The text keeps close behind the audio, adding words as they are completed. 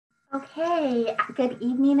Okay, good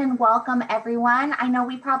evening and welcome everyone. I know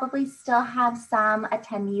we probably still have some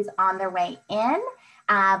attendees on their way in,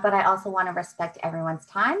 but I also want to respect everyone's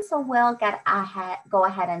time. So we'll go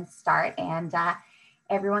ahead and start, and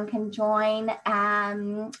everyone can join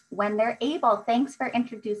when they're able. Thanks for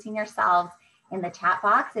introducing yourselves in the chat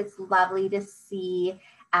box. It's lovely to see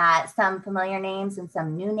some familiar names and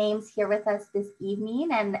some new names here with us this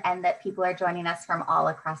evening, and that people are joining us from all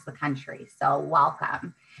across the country. So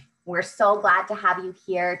welcome. We're so glad to have you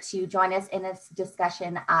here to join us in this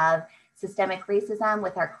discussion of systemic racism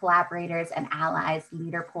with our collaborators and allies,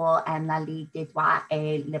 Leaderpol and la Ligue des droits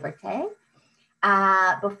et libertés.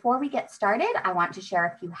 Before we get started, I want to share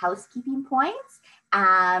a few housekeeping points.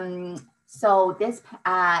 So this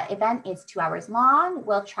event is 2 hours long.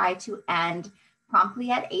 We'll try to end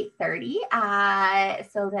promptly at 8:30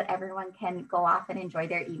 so that everyone can go off and enjoy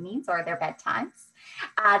their evenings or their bedtimes.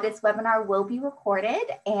 This webinar will be recorded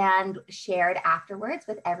and shared afterwards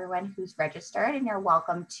with everyone who's registered, and you're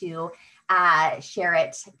welcome to share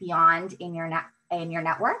it beyond in your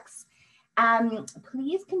networks.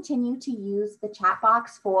 Please continue to use the chat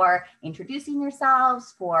box for introducing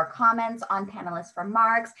yourselves, for comments on panelists'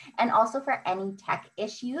 remarks, and also for any tech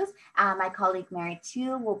issues. My colleague Mary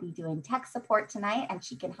too will be doing tech support tonight, and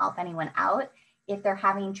she can help anyone out if they're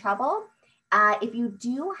having trouble. If you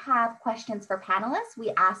do have questions for panelists, we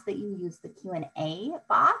ask that you use the Q&A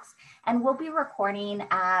box, and we'll be recording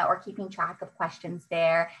or keeping track of questions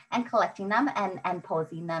there and collecting them and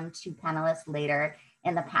posing them to panelists later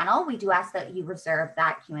in the panel. We do ask that you reserve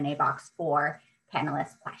that Q&A box for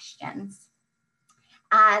panelist questions.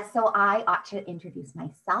 So I ought to introduce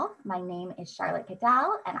myself. My name is Charlotte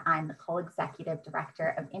Kiddell, and I'm the co-executive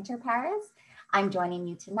director of Interpares. I'm joining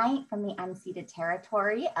you tonight from the unceded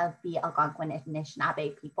territory of the Algonquin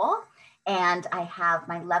Anishinaabe people. And I have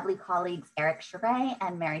my lovely colleagues, Eric Charest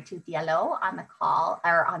and Maritou Diallo on the call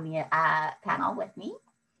or on the panel with me.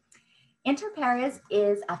 Interpares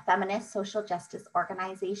is a feminist social justice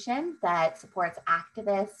organization that supports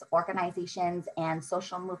activists, organizations, and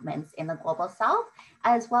social movements in the global south,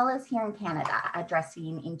 as well as here in Canada,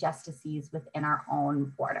 addressing injustices within our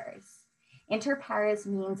own borders. Interpares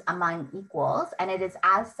means among equals, and it is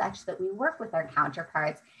as such that we work with our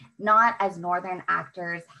counterparts, not as Northern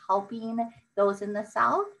actors helping those in the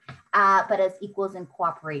South, but as equals in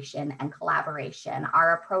cooperation and collaboration.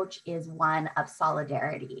 Our approach is one of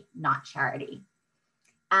solidarity, not charity.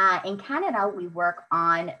 In Canada, we work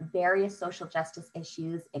on various social justice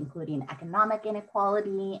issues, including economic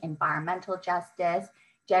inequality, environmental justice,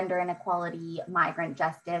 gender inequality, migrant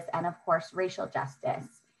justice, and of course, racial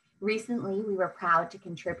justice. Recently, we were proud to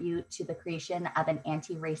contribute to the creation of an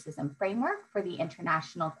anti-racism framework for the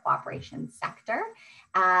international cooperation sector,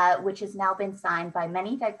 which has now been signed by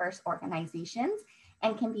many diverse organizations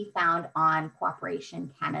and can be found on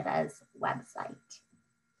Cooperation Canada's website.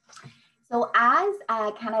 So as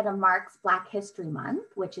Canada marks Black History Month,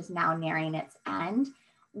 which is now nearing its end,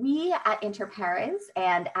 we at Interpares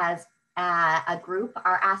and as a group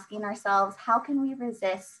are asking ourselves, how can we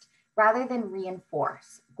resist rather than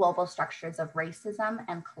reinforce global structures of racism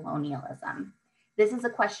and colonialism? This is a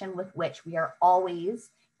question with which we are always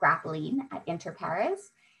grappling at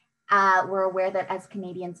Interpares. We're aware that as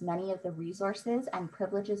Canadians, many of the resources and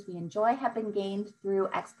privileges we enjoy have been gained through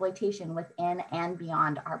exploitation within and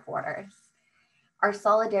beyond our borders. Our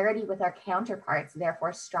solidarity with our counterparts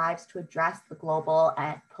therefore strives to address the global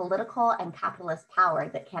political and capitalist power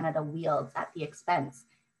that Canada wields at the expense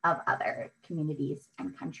of other communities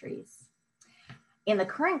and countries. In the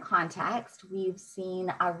current context, we've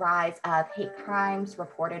seen a rise of hate crimes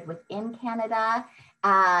reported within Canada,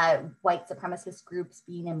 white supremacist groups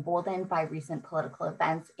being emboldened by recent political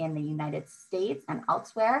events in the United States and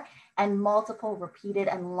elsewhere, and multiple repeated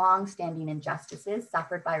and long-standing injustices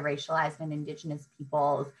suffered by racialized and Indigenous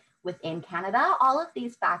peoples within Canada. All of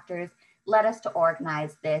these factors led us to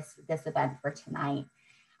organize this event for tonight.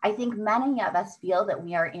 I think many of us feel that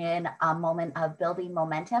we are in a moment of building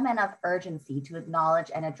momentum and of urgency to acknowledge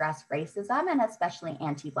and address racism, and especially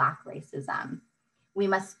anti-Black racism. We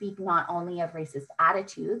must speak not only of racist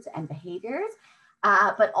attitudes and behaviors,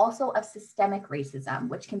 but also of systemic racism,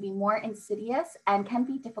 which can be more insidious and can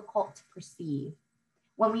be difficult to perceive.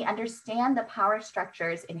 When we understand the power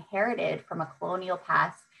structures inherited from a colonial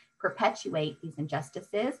past perpetuate these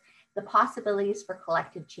injustices, the possibilities for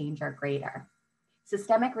collective change are greater.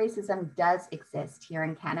 Systemic racism does exist here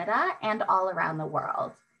in Canada and all around the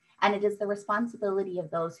world, and it is the responsibility of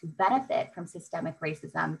those who benefit from systemic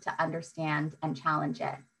racism to understand and challenge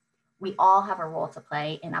it. We all have a role to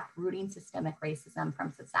play in uprooting systemic racism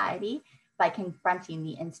from society by confronting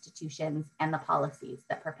the institutions and the policies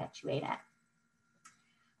that perpetuate it.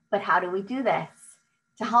 But how do we do this?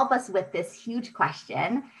 To help us with this huge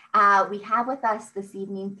question, we have with us this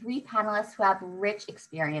evening 3 panelists who have rich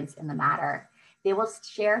experience in the matter. They will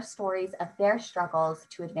share stories of their struggles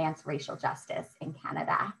to advance racial justice in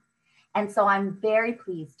Canada. And so I'm very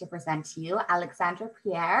pleased to present to you Alexandra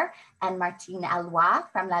Pierre and Martine Éloy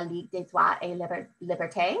from la Ligue des droits et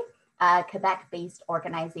libertés, a Quebec-based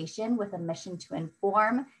organization with a mission to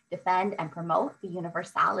inform, defend, and promote the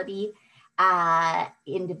universality,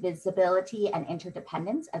 indivisibility, and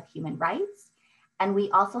interdependence of human rights. And we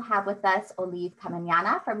also have with us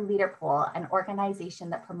Kamanyana from Leaderpol, an organization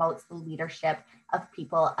that promotes the leadership of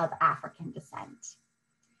people of African descent.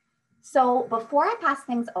 So before I pass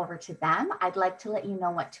things over to them, I'd like to let you know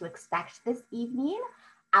what to expect this evening.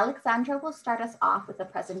 Alexandra will start us off with a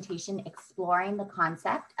presentation exploring the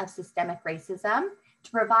concept of systemic racism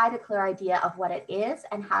to provide a clear idea of what it is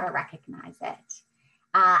and how to recognize it.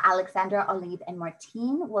 Alexandra, Olive, and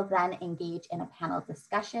Martine will then engage in a panel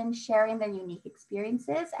discussion, sharing their unique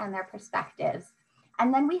experiences and their perspectives.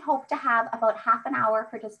 And then we hope to have about half an hour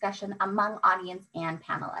for discussion among audience and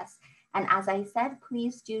panelists. And as I said,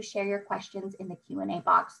 please do share your questions in the Q&A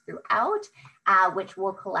box throughout, which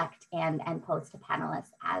we'll collect and pose to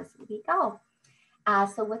panelists as we go.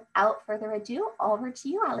 So without further ado, over to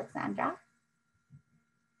you, Alexandra.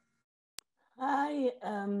 Hi,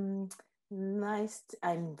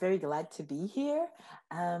 I'm very glad to be here.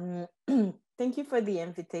 Thank you for the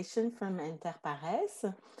invitation from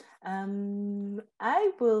Interpares.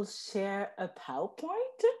 I will share a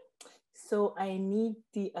PowerPoint. So I need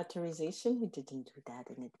the authorization. We didn't do that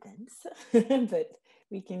in advance, but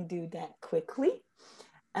we can do that quickly.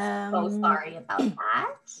 So sorry about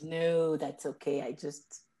that. No, that's okay. I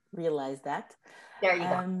just realized that. There you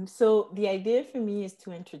go. So the idea for me is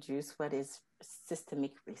to introduce what is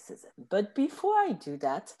systemic racism. But before I do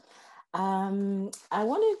that, I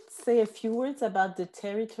want to say a few words about the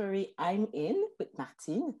territory I'm in with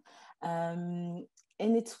Martine and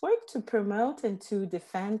its work to promote and to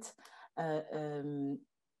defend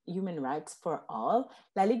human rights for all.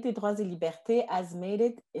 La Ligue des droits et libertés has made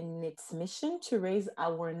it in its mission to raise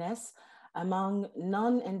awareness among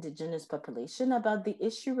non-Indigenous population about the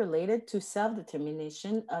issue related to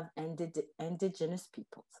self-determination of Indigenous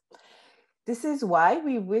peoples. This is why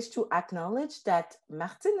we wish to acknowledge that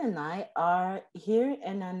Martine and I are here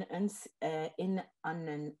in an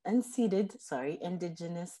unceded,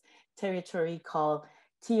 Indigenous territory called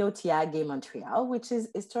Tiohtià:ke Montreal, which is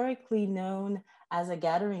historically known as a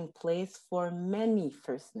gathering place for many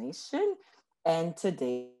First Nations and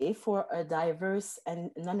today for a diverse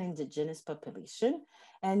and non-Indigenous population,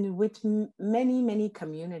 and with many, many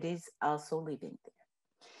communities also living there.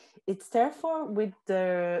 It's therefore with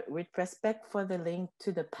respect for the link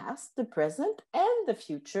to the past, the present, and the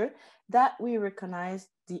future that we recognize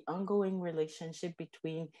the ongoing relationship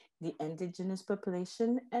between the Indigenous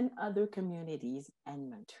population and other communities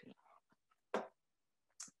in Montreal.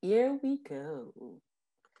 Here we go.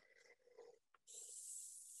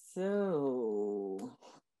 So,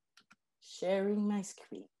 sharing my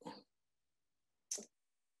screen.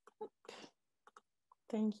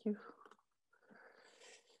 Thank you.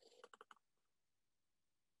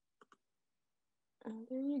 And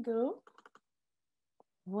there you go.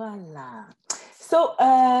 Voila. So,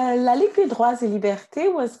 La Ligue des droits et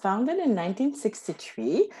libertés was founded in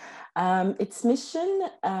 1963. Its mission,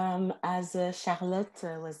 as Charlotte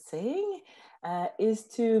was saying, is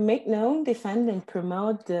to make known, defend, and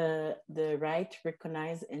promote the right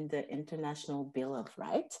recognized in the International Bill of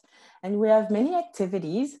Rights. And we have many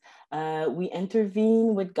activities. We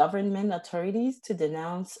intervene with government authorities to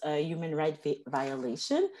denounce human rights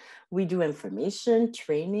violation. We do information,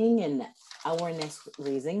 training, and awareness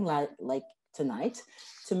raising, like tonight,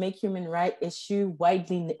 to make human rights issue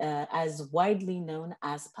as widely known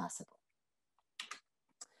as possible.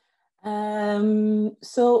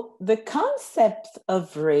 So the concept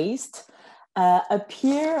of race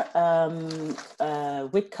appear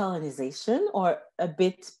with colonization or a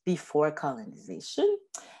bit before colonization.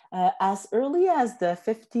 As early as the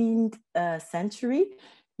 15th century,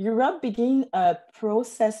 Europe began a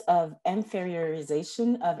process of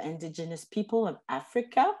inferiorization of Indigenous people of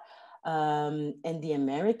Africa and the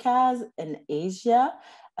Americas and Asia,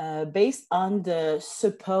 based on the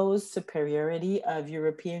supposed superiority of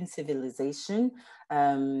European civilization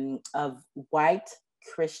of white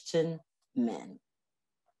Christian men.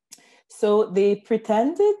 So they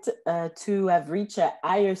pretended to have reached a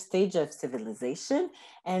higher stage of civilization,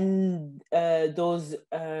 and those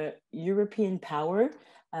European power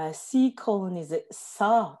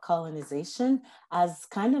saw colonization as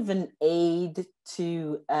kind of an aid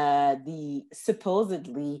to the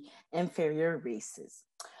supposedly inferior races.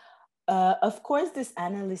 Of course, this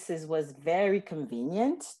analysis was very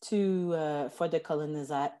convenient for the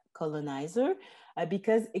colonizer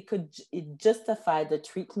because it justified the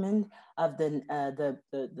treatment of the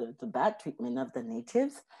bad treatment of the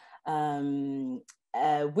natives,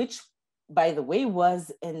 which, by the way,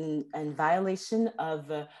 was in violation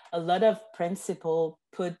of a lot of principle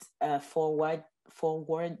put forward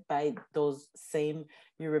by those same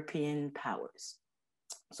European powers.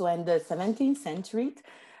 So in the 17th century,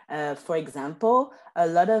 for example,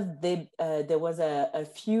 there was a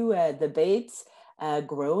few debates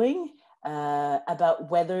growing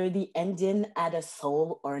about whether the Indian had a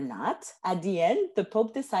soul or not. At the end, the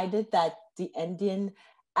Pope decided that the Indian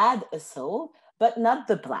had a soul, but not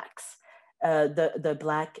the blacks, the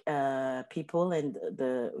black people and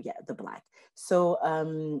the black. So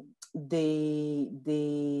this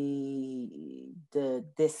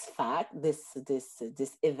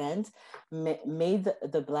event made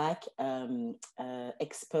the black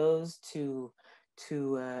exposed to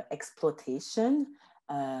exploitation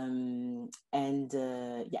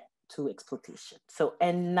to exploitation. So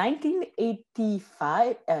in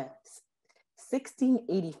 1685,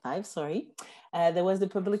 there was the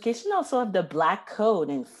publication also of the Black Code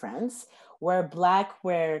in France, where black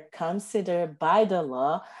were considered by the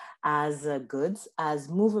law as goods, as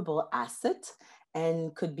movable asset,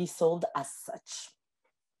 and could be sold as such.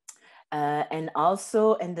 And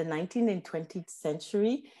also in the 19th and 20th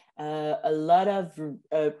century, a lot of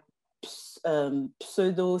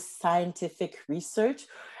pseudo-scientific research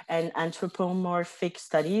and anthropomorphic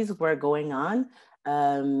studies were going on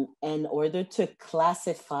in order to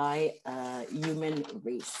classify human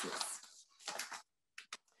races.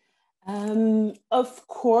 Of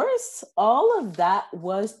course, all of that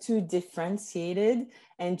was to differentiate it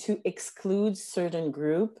and to exclude certain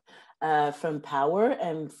group from power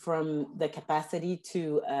and from the capacity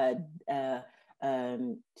to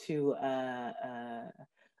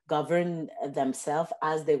govern themselves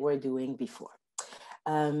as they were doing before.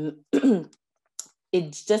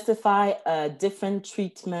 It justified a different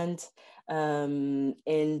treatment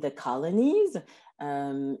in the colonies.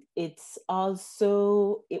 It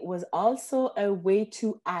was also a way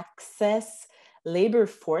to access labor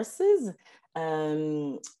forces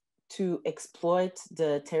to exploit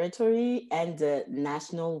the territory and the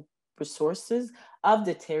national resources of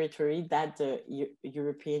the territory that the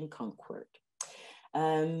European conquered.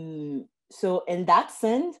 So in that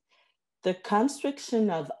sense, the construction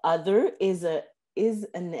of other is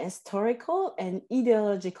an historical and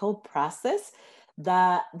ideological process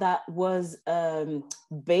that was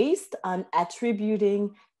based on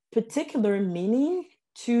attributing particular meaning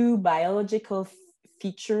to biological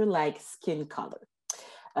feature like skin color.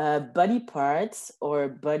 Body parts or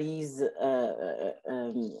bodies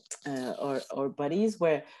or bodies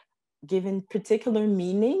were given particular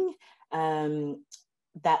meaning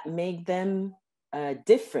that make them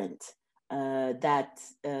different.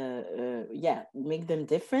 Make them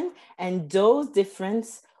different, and those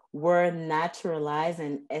differences were naturalized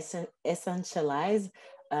and essentialized.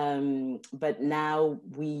 But now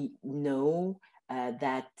we know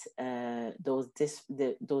that those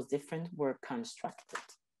different were constructed.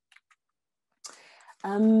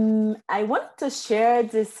 I wanted to share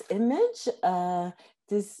this image,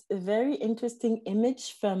 this very interesting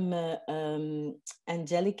image from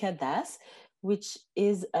Angelica Das, which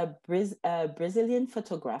is a Brazilian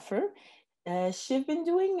photographer. She's been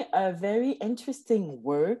doing a very interesting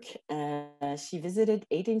work. She visited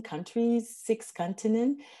 18 countries, 6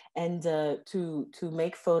 continents, and to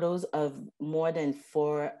make photos of more than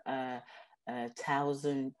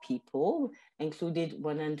 4,000 people, included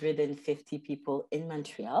 150 people in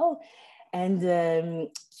Montreal. And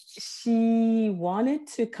she wanted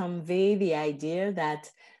to convey the idea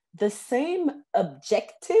that the same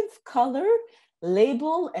objective color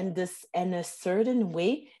label and this in a certain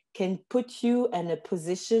way can put you in a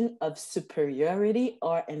position of superiority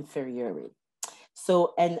or inferiority.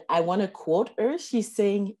 So, and I want to quote her, she's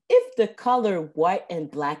saying, if the color white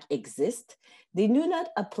and black exist, they do not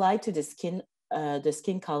apply to the skin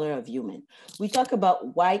color of human. We talk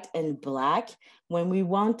about white and black when we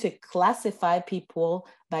want to classify people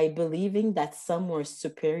by believing that some were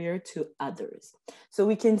superior to others. So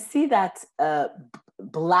we can see that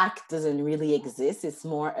black doesn't really exist. It's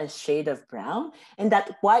more a shade of brown, and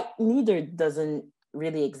that white neither doesn't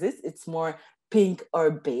really exist. It's more pink or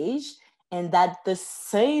beige, and that the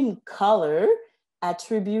same color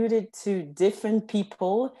attributed to different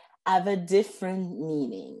people have a different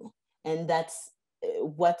meaning. And that's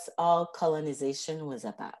what all colonization was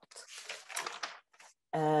about.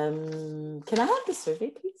 Can I have the survey,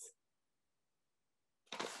 please?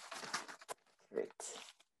 Great.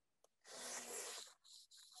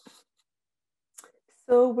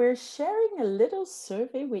 So we're sharing a little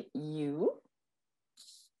survey with you.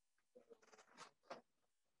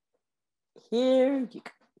 Here you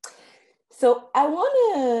go. So I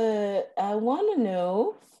wanna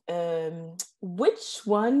know which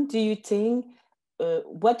one do you think?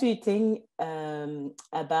 What do you think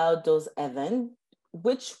about those events?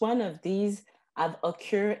 Which one of these have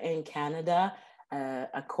occurred in Canada,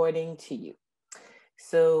 according to you?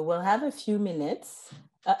 So we'll have a few minutes.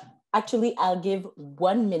 Actually, I'll give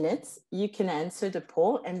 1 minute. You can answer the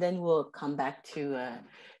poll, and then we'll come back to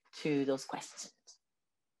those questions.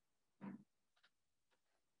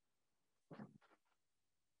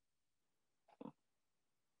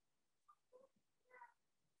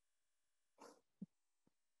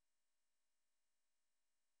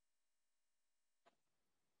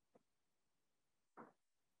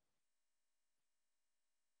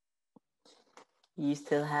 You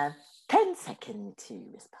still have 10 seconds to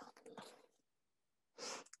respond.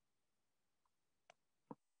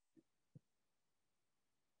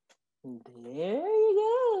 There you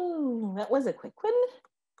go. That was a quick one.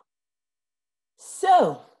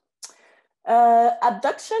 So,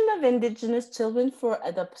 abduction of Indigenous children for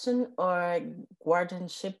adoption or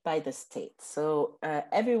guardianship by the state. So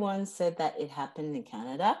everyone said that it happened in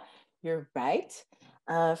Canada. You're right.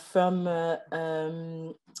 From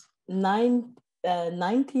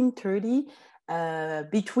 1930,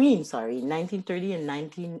 between 1930 and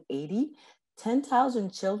 1980,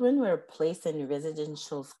 10,000 children were placed in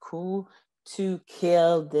residential school to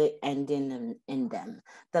kill the ending in them.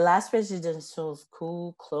 The last residential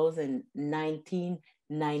school closed in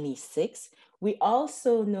 1996. We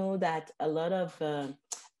also know that a lot of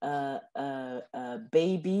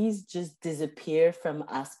babies just disappear from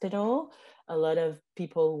hospital. A lot of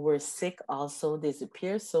people were sick also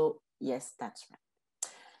disappear. So yes, that's right.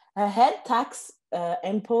 A head tax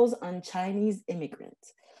imposed on Chinese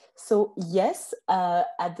immigrants. So yes,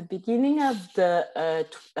 at the beginning of the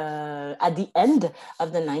at the end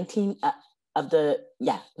of the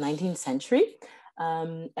 19th century,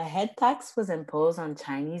 a head tax was imposed on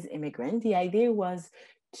Chinese immigrants. The idea was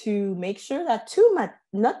to make sure that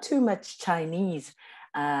not too much Chinese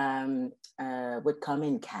would come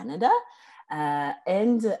in Canada,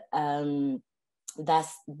 and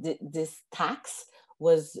this tax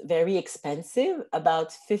was very expensive,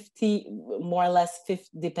 about 50, more or less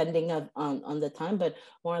 50, depending on the time, but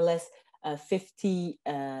more or less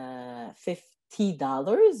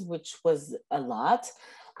 $50, which was a lot.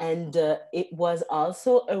 And it was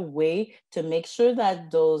also a way to make sure that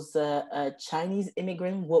those Chinese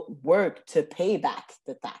immigrants would work to pay back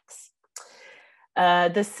the tax.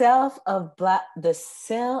 The sale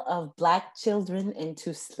of black children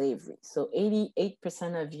into slavery. So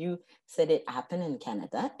 88% of you said it happened in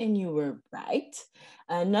Canada, and you were right.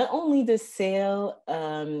 Not only the sale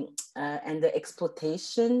and the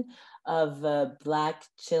exploitation of black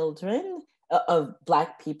children, of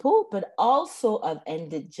black people, but also of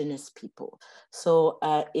Indigenous people. So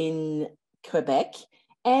in Quebec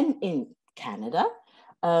and in Canada,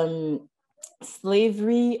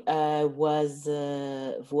 slavery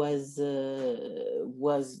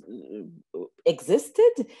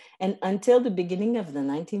existed, and until the beginning of the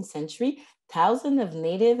 19th century, thousands of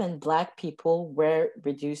Native and Black people were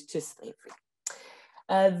reduced to slavery.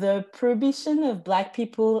 The prohibition of Black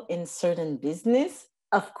people in certain business,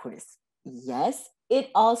 of course, yes,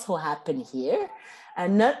 it also happened here,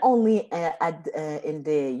 and not only in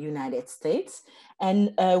the United States.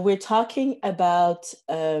 And we're talking about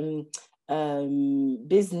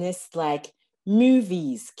business like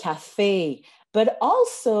movies, cafe, but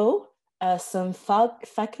also some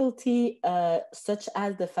faculty, such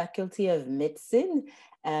as the Faculty of Medicine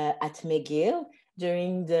at McGill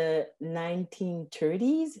during the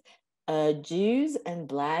 1930s. Jews and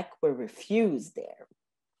Black were refused there.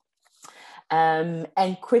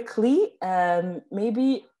 And quickly,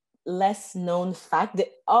 maybe less known fact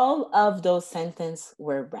that all of those sentences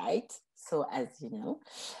were right. So as you know,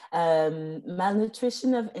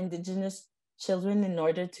 malnutrition of Indigenous children in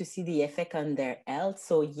order to see the effect on their health.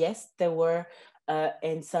 So yes, there were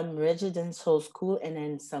in some residential school and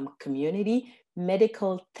in some community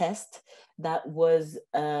medical test that was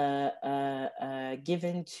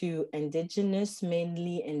given to Indigenous,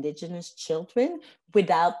 mainly Indigenous children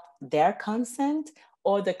without their consent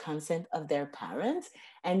or the consent of their parents.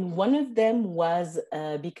 And one of them was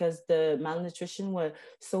because the malnutrition was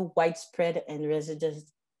so widespread in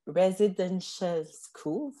residential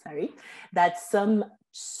schools, that some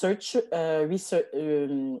research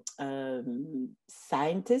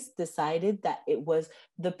scientists decided that it was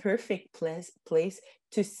the perfect place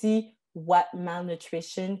to see what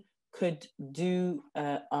malnutrition could do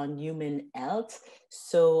on human health.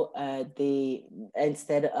 So they,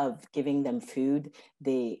 instead of giving them food,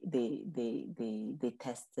 they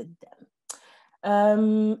tested them.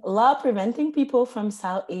 Law preventing people from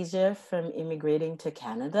South Asia from immigrating to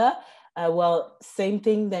Canada. Well, same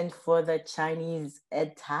thing then for the Chinese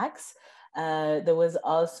ed tax. There was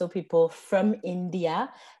also people from India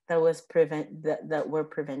that were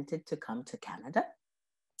prevented to come to Canada.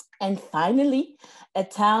 And finally, a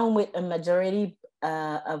town with a majority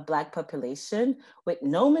of Black population with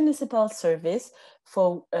no municipal service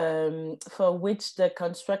for which the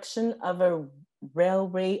construction of a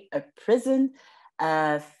railway, a prison,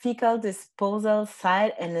 a fecal disposal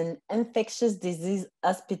site, and an infectious disease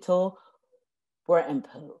hospital were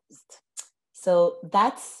imposed. So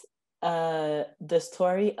that's the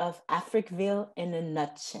story of Africville in a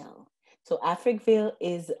nutshell. So Africville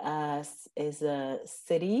is a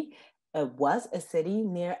city, was a city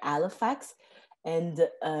near Halifax, and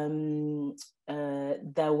there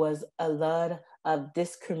was a lot of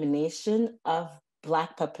discrimination of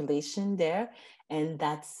Black population there, and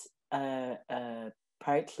that's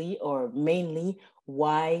partly or mainly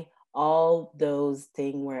why all those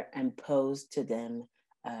things were imposed to them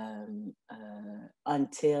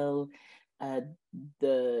until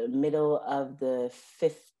the middle of the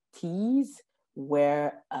 50s,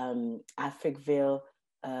 where Africville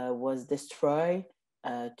was destroyed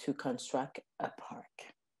to construct a park.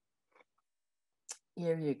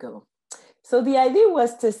 Here you go. So the idea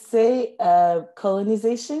was to say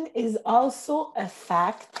colonization is also a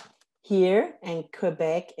fact here in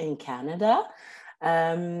Quebec and Canada.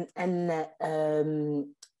 And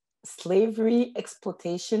slavery,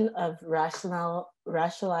 exploitation of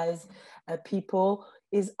racialized people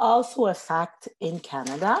is also a fact in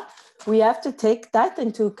Canada. We have to take that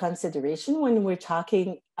into consideration when we're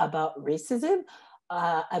talking about racism,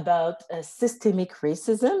 about systemic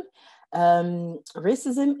racism.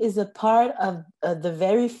 Racism is a part of the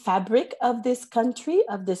very fabric of this country,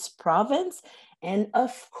 of this province, and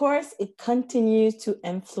of course, it continues to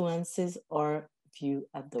influence our view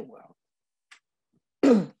of the world.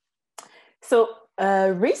 So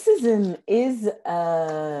racism is,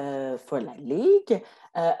 for La Ligue,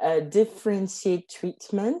 a differentiate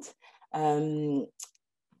treatment. And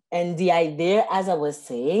the idea, as I was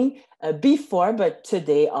saying before, but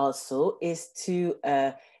today also, is to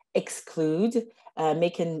exclude,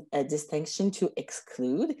 make a distinction to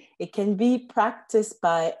exclude. It can be practiced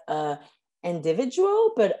by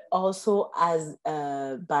individual, but also as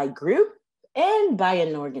by group and by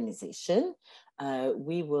an organization.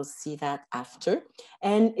 We will see that after.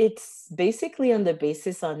 And it's basically on the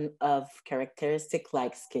basis of characteristics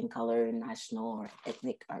like skin color, national or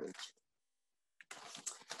ethnic origin.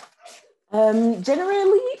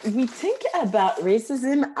 Generally, we think about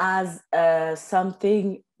racism as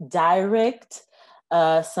something direct,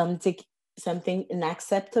 something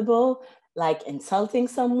unacceptable, like insulting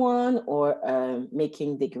someone or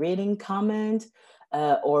making degrading comment,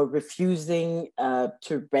 or refusing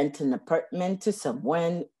to rent an apartment to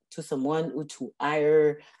someone who to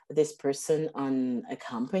hire this person on a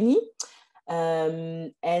company.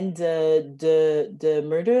 And the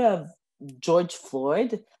murder of George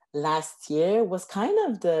Floyd last year was kind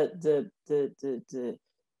of the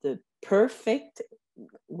perfect,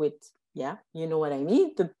 with, yeah, you know what I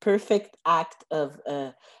mean, the perfect act of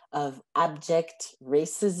abject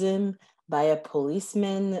racism by a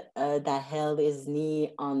policeman that held his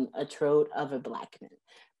knee on a throat of a Black man.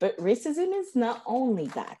 But racism is not only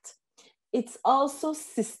that. It's also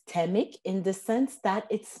systemic in the sense that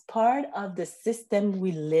it's part of the system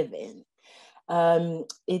we live in.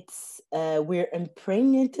 We're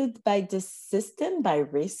impregnated by this system, by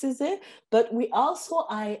racism, but we also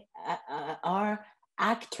are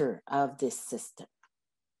actor of this system.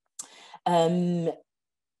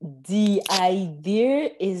 The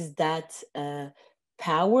idea is that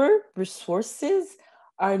power, resources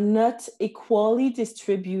are not equally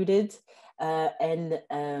distributed, and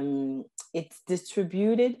it's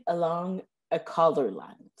distributed along a color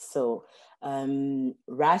line. So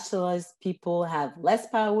racialized people have less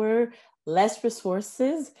power, less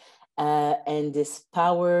resources, and those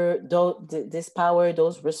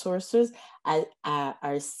resources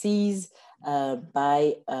are seized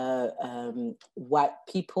by white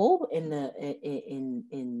people in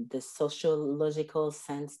the sociological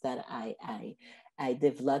sense that I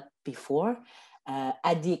developed before,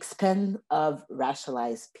 at the expense of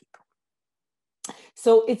racialized people.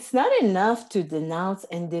 So it's not enough to denounce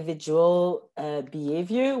individual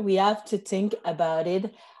behavior. We have to think about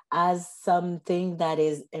it as something that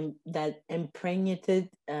is that impregnated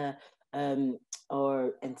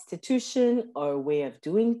or institution or way of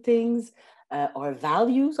doing things or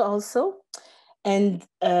values also. And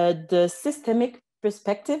the systemic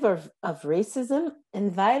perspective of racism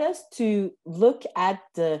invite us to look at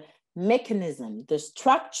the mechanism, the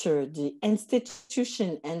structure, the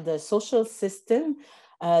institution, and the social system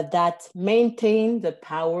that maintain the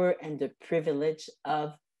power and the privilege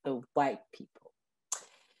of the white people.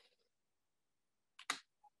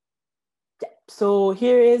 So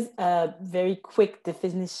here is a very quick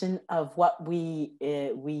definition of what we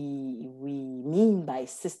mean by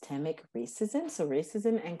systemic racism. So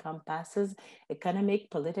racism encompasses economic,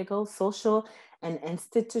 political, social, and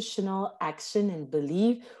institutional action and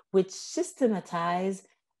belief which systematize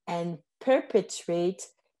and perpetuate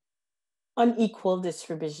unequal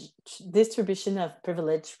distribution of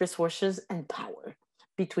privilege, resources, and power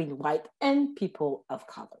between white and people of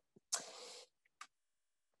color.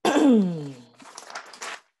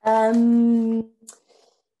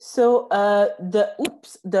 So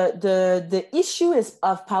the issue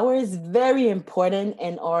of power is very important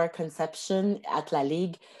in our conception at La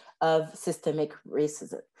Ligue of systemic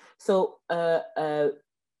racism. So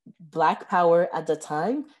Black Power at the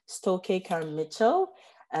time, Stokely Carmichael,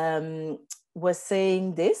 was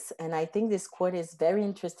saying this, and I think this quote is very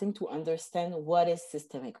interesting to understand what is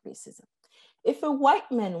systemic racism. If a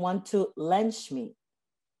white man wants to lynch me,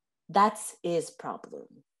 that's his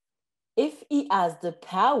problem. If he has the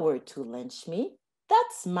power to lynch me,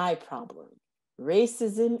 that's my problem.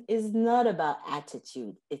 Racism is not about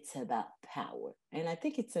attitude, it's about power. And I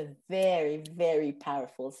think it's a very, very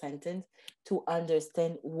powerful sentence to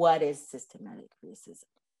understand what is systematic racism.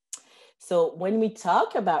 So when we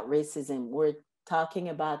talk about racism, we're talking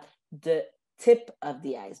about the tip of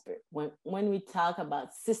the iceberg. When we talk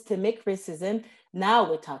about systemic racism, now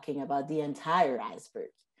we're talking about the entire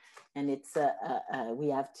iceberg. And it's we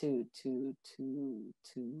have to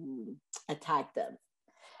attack that.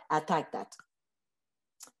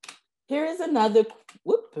 Here is another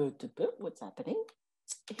what's happening?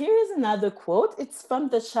 Here is another quote. It's from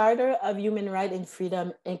the Charter of Human Rights and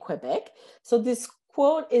Freedom in Quebec. So this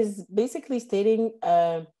quote is basically stating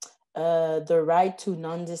the right to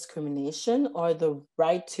non-discrimination or the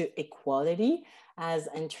right to equality as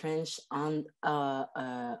entrenched on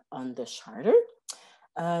the Charter.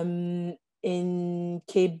 In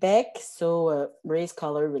Quebec, so race,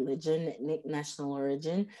 color, religion, national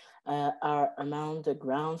origin are among the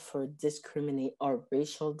ground for discriminate or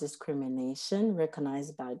racial discrimination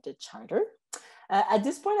recognized by the Charter. At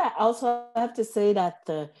this point, I also have to say that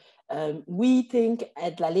we think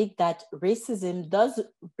at La Ligue that racism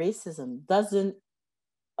doesn't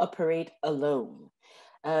operate alone.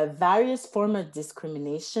 Various forms of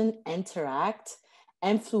discrimination interact,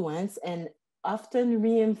 influence, and often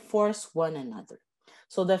reinforce one another.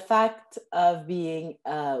 So the fact of being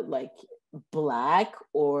like Black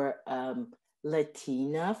or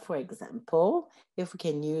Latina, for example, if we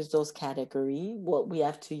can use those categories, well, we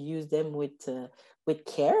have to use them with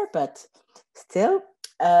care, but still,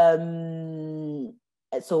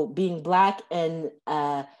 so being Black and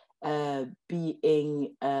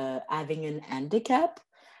being having an handicap,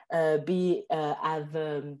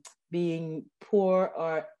 being poor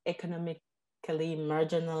or economically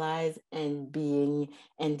marginalized and being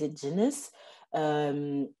indigenous,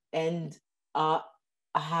 and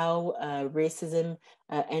how racism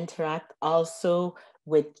interact also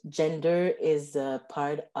with gender is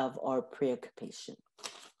part of our preoccupation.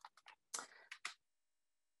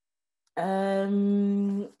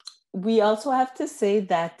 We also have to say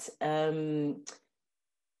that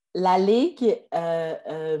La Ligue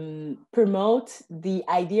promotes the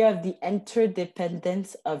idea of the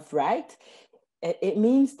interdependence of right. It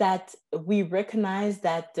means that we recognize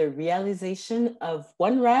that the realization of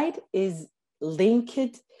one right is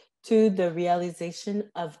linked to the realization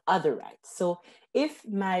of other rights. So if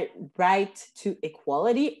my right to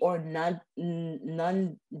equality or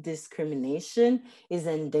non-discrimination is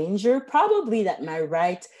in danger, probably that my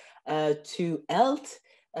right to health,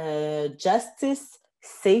 justice,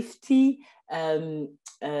 safety,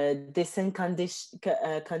 decent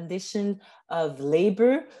condition of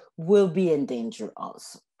labor will be in danger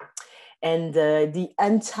also. And the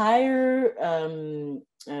entire,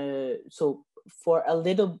 so for a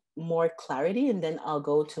little more clarity, and then I'll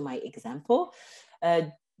go to my example.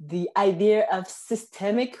 The idea of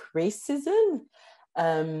systemic racism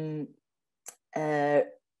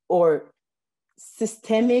or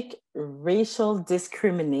systemic racial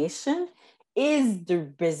discrimination is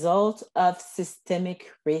the result of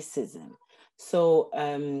systemic racism. So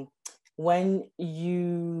when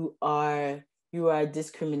you are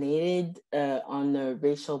discriminated on a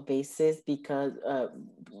racial basis because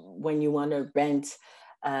when you want to rent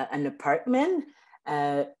an apartment,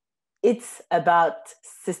 it's about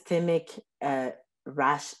systemic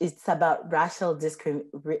it's about racial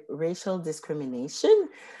discrimination,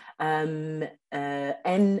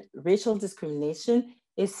 and racial discrimination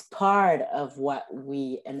is part of what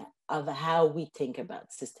we and of how we think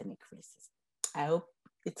about systemic racism. I hope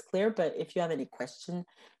it's clear, but if you have any question,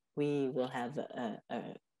 we will have a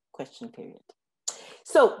question period.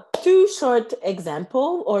 So two short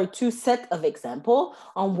example or two set of example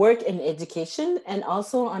on work and education, and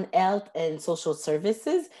also on health and social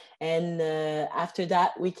services. And after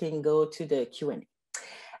that, we can go to the Q&A.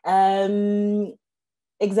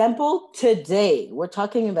 Example today, we're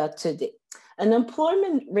talking about today.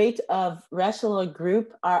 Unemployment rate of racialized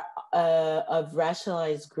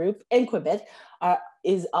group in Quebec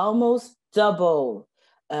is almost double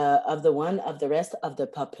of the one of the rest of the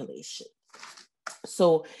population.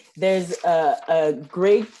 So there's a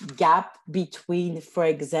great gap between, for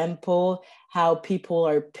example, how people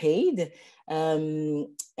are paid.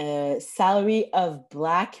 Salary of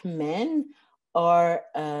Black men are,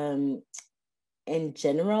 in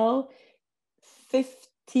general,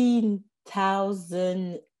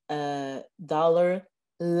 $15,000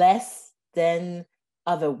 less than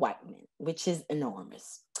other white men, which is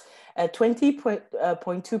enormous.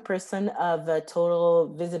 20.2% of total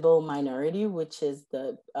visible minority, which is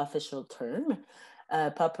the official term,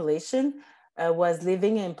 population was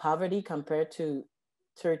living in poverty compared to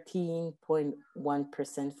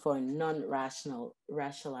 13.1% for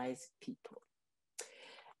non-racialized people.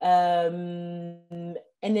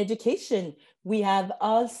 In education, we have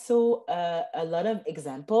also a lot of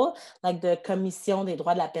examples, like the Commission des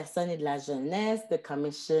droits de la personne et de la jeunesse, the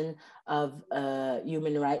Commission of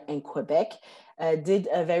Human Rights in Quebec, did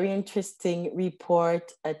a very interesting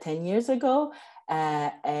report 10 years ago,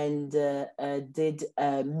 and did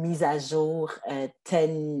a mise à jour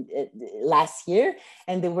last year.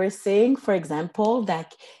 And they were saying, for example,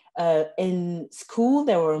 that in school,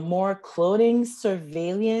 there were more clothing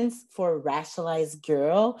surveillance for racialized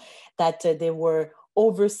girls, that they were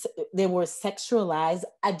sexualized,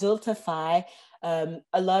 adultified.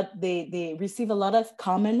 They receive a lot of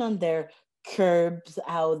comment on their curbs,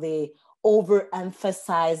 how they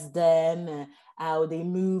overemphasize them, how they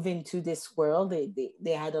move into this world.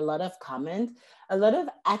 They had a lot of comment, a lot of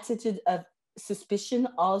attitude of suspicion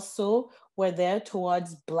also were there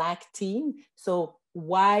towards Black teen. So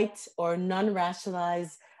white or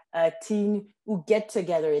non-racialized teen who get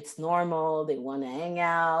together, it's normal, they want to hang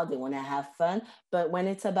out, they want to have fun. But when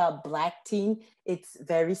it's about Black teen, it's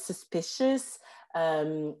very suspicious.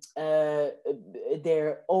 There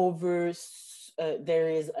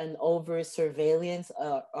is an over surveillance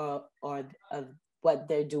or of what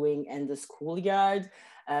they're doing in the schoolyard.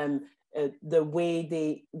 The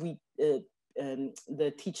way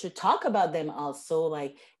the teacher talk about them also,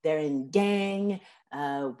 like they're in gang,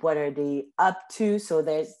 what are they up to? So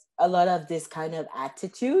there's a lot of this kind of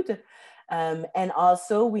attitude. And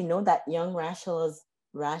also we know that young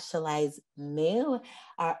racialized male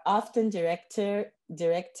are often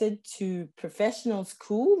directed to professional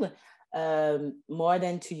school more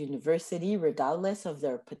than to university, regardless of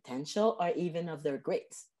their potential or even of their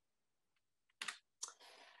grades.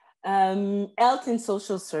 Health and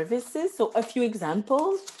social services. So a few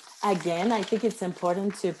examples. Again, I think it's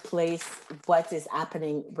important to place what is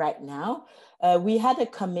happening right now. We had a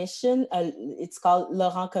commission, it's called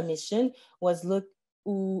Laurent Commission,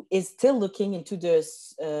 who is still looking into the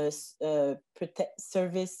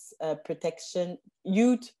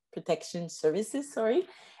youth protection services, sorry.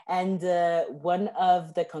 And one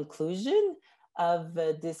of the conclusion of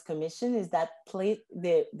this commission is that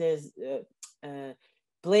there's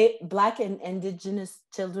Black and Indigenous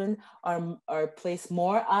children are placed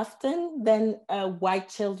more often than white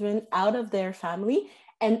children out of their family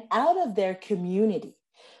and out of their community,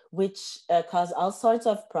 which cause all sorts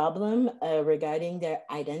of problems regarding their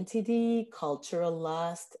identity, cultural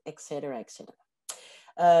loss, etc., etc.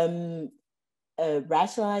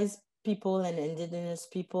 Racialized people and Indigenous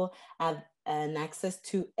people have an access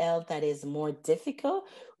to health that is more difficult.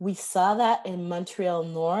 We saw that in Montreal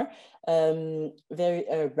Nord, very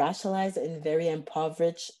racialized and very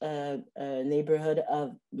impoverished neighborhood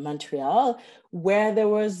of Montreal, where there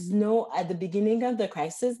was no, at the beginning of the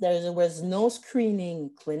crisis, there was no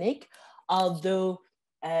screening clinic, although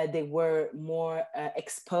they were more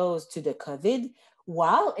exposed to the COVID,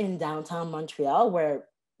 while in downtown Montreal, where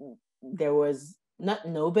there was not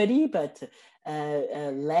nobody, but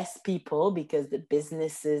less people because the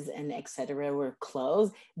businesses and etc. were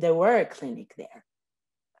closed, there were a clinic there.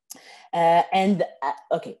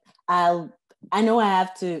 Okay, I know I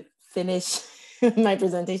have to finish my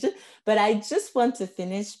presentation, but I just want to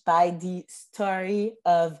finish by the story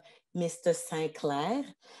of Mr. Sinclair.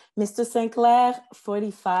 Mr. Sinclair,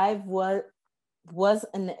 45, was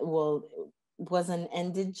an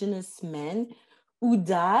indigenous man who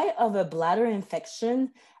died of a bladder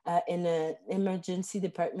infection in an emergency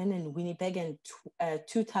department in Winnipeg in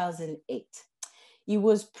 2008. He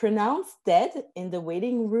was pronounced dead in the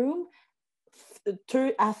waiting room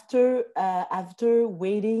after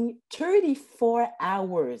waiting 34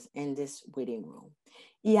 hours in this waiting room.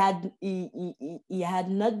 He had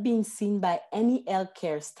not been seen by any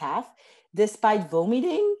healthcare staff, despite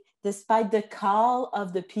vomiting, despite the call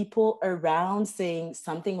of the people around saying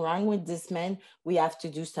something wrong with this man, we have to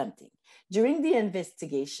do something. During the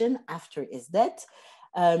investigation after his death,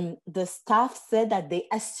 the staff said that they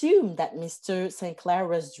assumed that Mr. Sinclair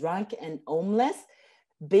was drunk and homeless.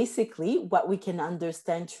 Basically, what we can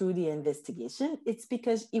understand through the investigation, it's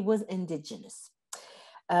because he was indigenous.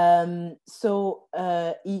 So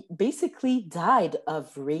he basically died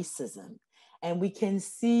of racism. And we can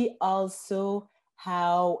see also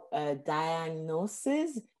how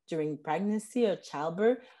diagnosis during pregnancy or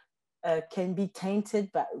childbirth can be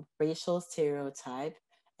tainted by racial stereotype.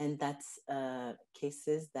 And that's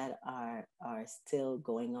cases that are still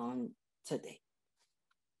going on today.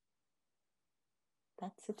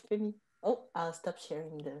 That's it for me. Oh, I'll stop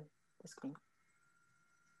sharing the screen.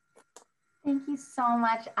 Thank you so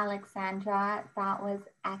much, Alexandra. That was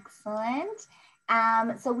excellent.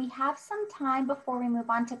 So we have some time before we move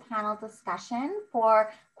on to panel discussion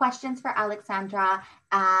for questions for Alexandra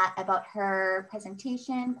about her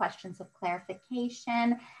presentation, questions of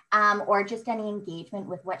clarification, or just any engagement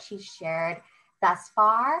with what she's shared thus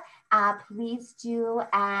far. Please do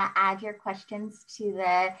add your questions to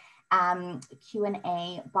the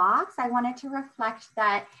Q&A box. I wanted to reflect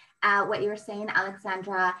that what you were saying,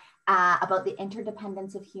 Alexandra, about the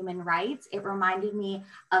interdependence of human rights. It reminded me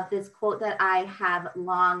of this quote that I have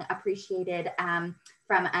long appreciated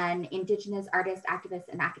from an Indigenous artist, activist,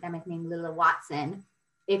 and academic named Lila Watson.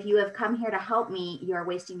 If you have come here to help me, you're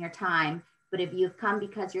wasting your time. But if you've come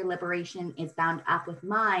because your liberation is bound up with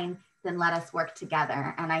mine, then let us work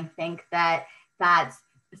together. And I think that that's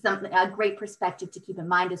a great perspective to keep in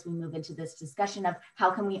mind as we move into this discussion of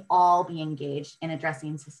how can we all be engaged in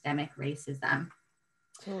addressing systemic racism.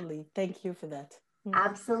 Totally. Thank you for that.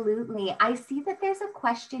 Absolutely. I see that there's a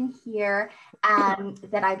question here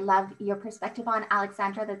that I'd love your perspective on,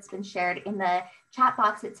 Alexandra, that's been shared in the chat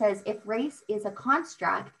box. It says, if race is a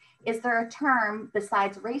construct, is there a term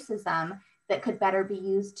besides racism that could better be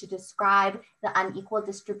used to describe the unequal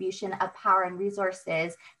distribution of power and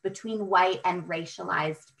resources between white and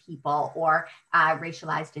racialized people, or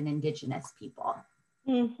racialized and indigenous people?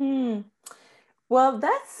 Mm-hmm. Well,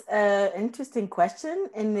 that's an interesting question.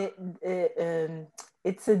 And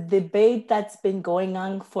it's a debate that's been going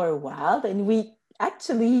on for a while. And we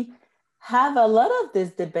actually have a lot of this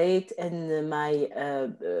debate in my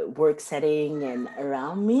work setting and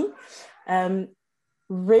around me.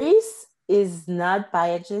 Race is not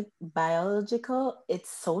biological, it's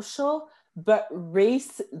social, but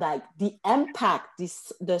race, like the impact,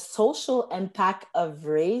 the social impact of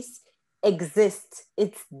race exists,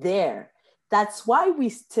 it's there. That's why we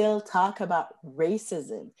still talk about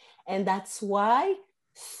racism. And that's why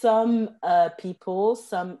some people,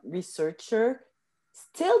 some researchers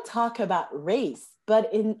still talk about race,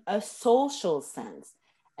 but in a social sense.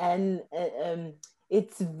 And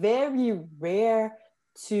it's very rare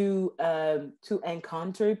to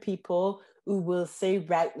encounter people who will say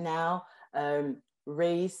right now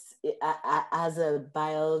race as a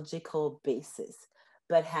biological basis.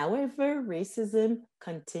 But however, racism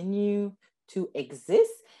continue to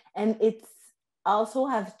exist, and it's also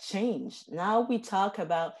have changed. Now we talk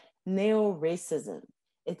about neo-racism.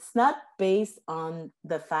 It's not based on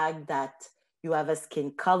the fact that you have a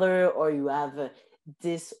skin color or you have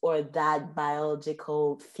this or that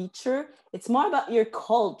biological feature. It's more about your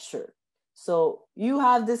culture. So you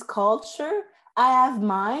have this culture, I have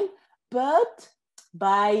mine, but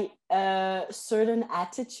by a certain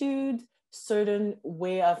attitude, certain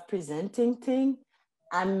way of presenting things.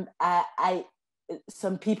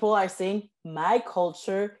 Some people are saying my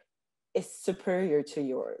culture is superior to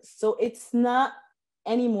yours. So it's not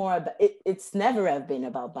anymore about it's never have been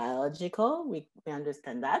about biological. We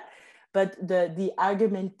understand that. But the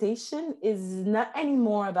argumentation is not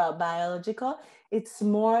anymore about biological, it's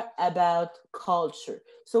more about culture.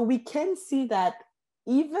 So we can see that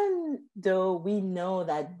even though we know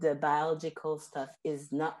that the biological stuff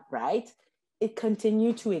is not right, it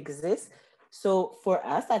continue to exist. So for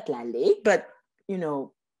us at La Ligue, but you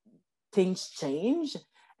know, things change,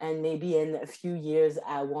 and maybe in a few years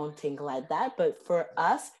I won't think like that. But for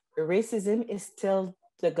us, racism is still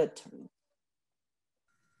the good term.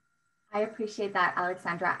 I appreciate that,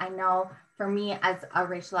 Alexandra. I know for me as a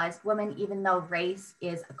racialized woman, even though race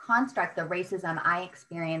is a construct, the racism I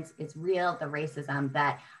experience is real. The racism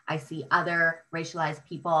that I see other racialized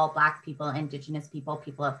people, Black people, Indigenous people,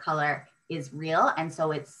 people of color is real. And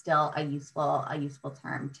so it's still a useful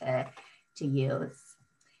term to use.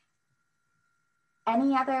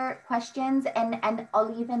 Any other questions? And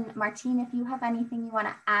Olive and Martine, if you have anything you want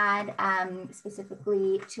to add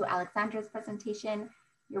specifically to Alexandra's presentation,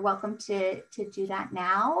 you're welcome to do that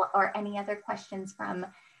now, or any other questions from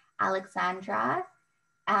Alexandra.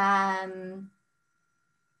 I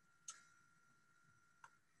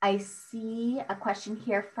see a question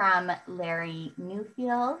here from Larry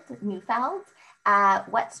Neufeld.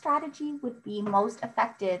 What strategy would be most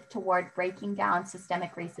effective toward breaking down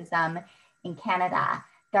systemic racism in Canada?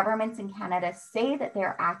 Governments in Canada say that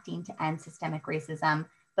they're acting to end systemic racism,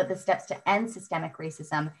 but the steps to end systemic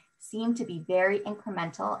racism seem to be very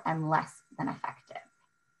incremental and less than effective.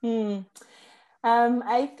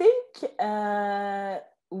 I think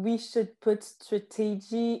we should put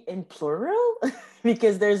strategy in plural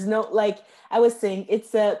because there's no, like I was saying,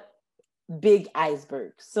 it's a big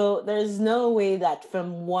iceberg. So there's no way that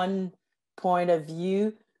from one point of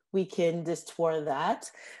view we can destroy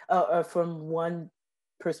that, or from one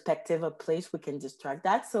perspective of place we can distract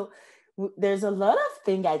that. So there's a lot of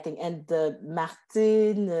things, I think, and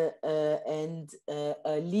Martine and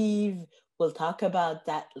Ligue will talk about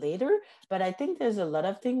that later. But I think there's a lot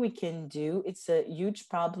of things we can do. It's a huge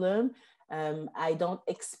problem. I don't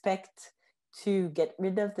expect to get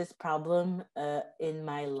rid of this problem in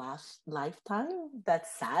my last lifetime.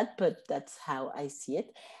 That's sad, but that's how I see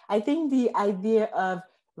it. I think the idea of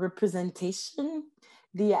representation,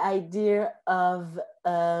 the idea of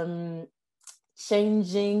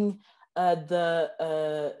changing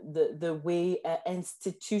the way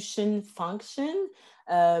institution function,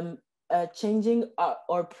 changing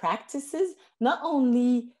our practices, not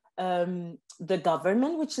only the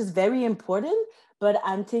government, which is very important, but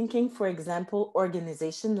I'm thinking, for example,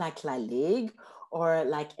 organization like La Ligue or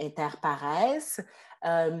like Interpares.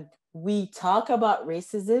 We talk about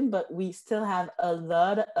racism, but we still have a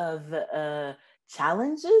lot of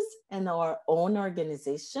challenges in our own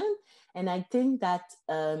organization. And I think that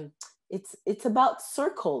it's about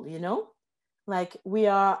circle, you know, like we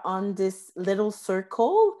are on this little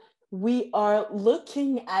circle. We are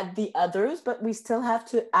looking at the others, but we still have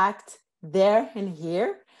to act there and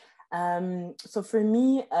here. So for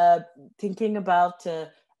me, thinking about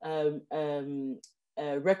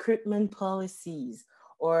recruitment policies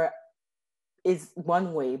or is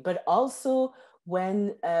one way, but also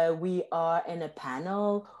when we are in a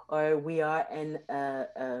panel or we are in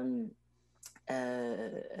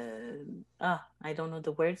I don't know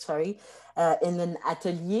the word, sorry, in an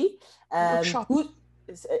atelier. Workshop.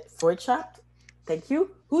 Workshop, thank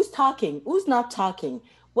you. Who's talking? Who's not talking?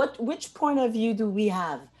 Which point of view do we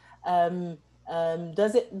have?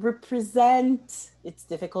 Does it represent, it's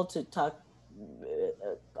difficult to talk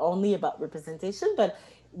only about representation, but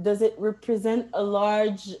does it represent a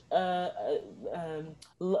large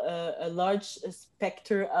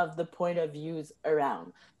spectrum of the point of views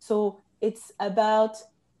around? So it's about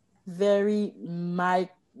very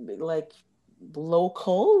like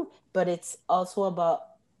local, but it's also about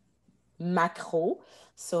macro.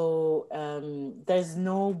 So there's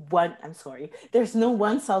no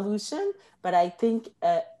one solution, but I think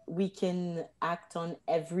we can act on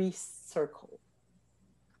every circle.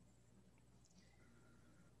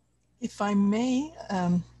 If I may,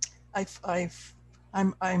 I'm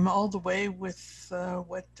all the way with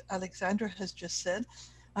what Alexandra has just said.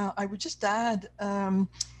 I would just add,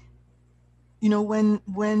 you know, when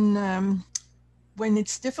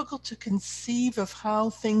it's difficult to conceive of how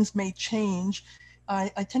things may change,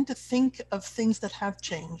 I tend to think of things that have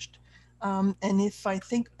changed. And if I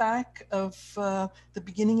think back of the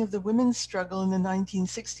beginning of the women's struggle in the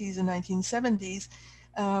 1960s and 1970s,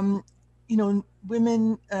 you know,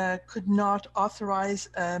 women could not authorize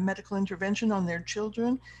medical intervention on their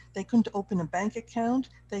children. They couldn't open a bank account.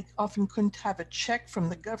 They often couldn't have a check from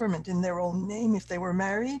the government in their own name if they were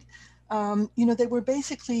married. You know, they were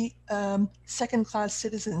basically second-class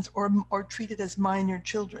citizens or treated as minor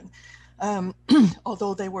children,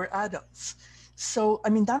 although they were adults. So, I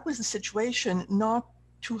mean, that was the situation not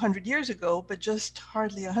 200 years ago, but just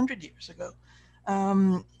hardly 100 years ago,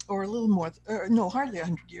 or a little more, no, hardly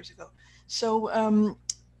 100 years ago. So,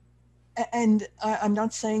 and I'm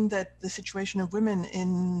not saying that the situation of women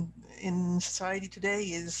in society today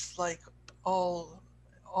is like all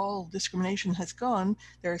discrimination has gone.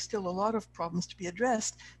 There are still a lot of problems to be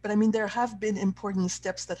addressed, but I mean, there have been important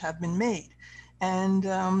steps that have been made. And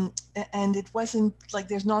it wasn't like,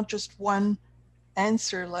 there's not just one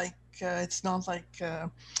answer, like it's not like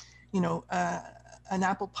you know, an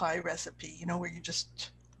apple pie recipe, you know, where you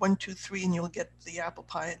just 1, 2, 3 and you'll get the apple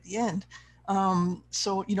pie at the end.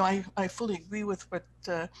 So, you know, I fully agree with what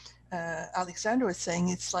Alexandra was saying.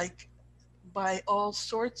 It's like by all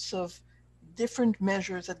sorts of different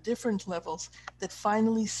measures at different levels that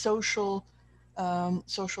finally social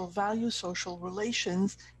values, social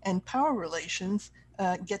relations, and power relations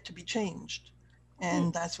get to be changed.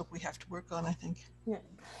 And that's what we have to work on, I think. Yeah.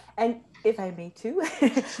 And if I may too,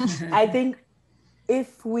 I think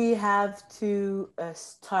if we have to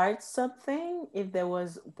start something, if there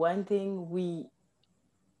was one thing we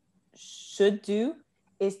should do,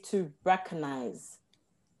 is to recognize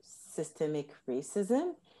systemic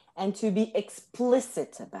racism and to be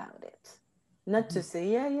explicit about it. Not to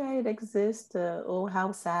say, yeah, it exists, oh,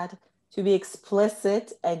 how sad. To be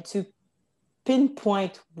explicit and to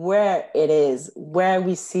pinpoint where it is, where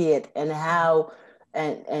we see it, and how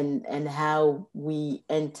and how we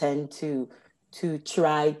intend to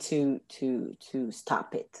try to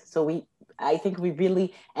stop it. So I think we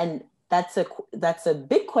really, and that's a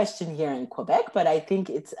big question here in Quebec, but I think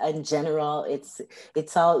it's in general,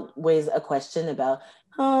 it's always a question about,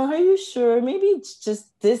 are you sure? Maybe it's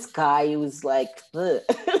just this guy who's like,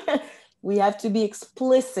 we have to be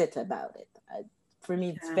explicit about it. For me,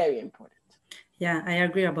 it's very important. Yeah, I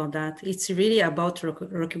agree about that. It's really about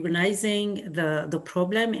recognizing the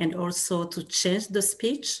problem and also to change the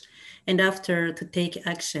speech and after to take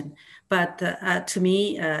action. But to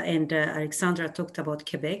me, and Alexandra talked about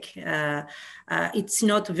Quebec, it's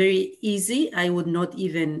not very easy. I would not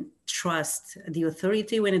even trust the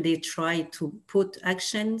authority when they try to put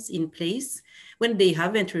actions in place when they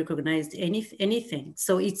haven't recognized anything.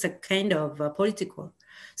 So it's a kind of political.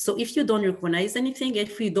 So if you don't recognize anything,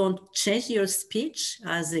 if you don't change your speech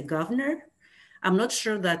as a governor, I'm not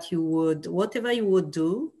sure that you would, whatever you would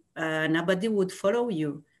do, nobody would follow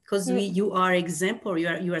you, because you are example.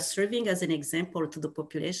 You are serving as an example to the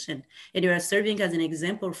population, and you are serving as an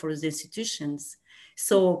example for the institutions.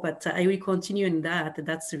 So, but I will continue in that.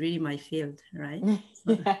 That's really my field, right?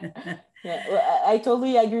 Yeah. Well, I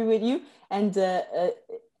totally agree with you, and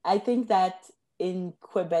I think that in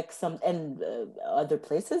Quebec, and other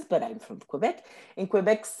places, but I'm from Quebec. In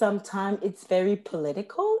Quebec, sometimes it's very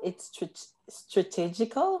political, it's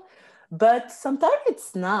strategical, but sometimes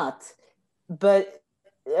it's not. But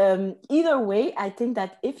either way, I think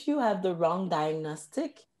that if you have the wrong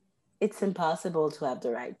diagnostic, it's impossible to have the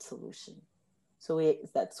right solution. So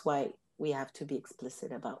that's why we have to be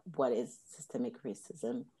explicit about what is systemic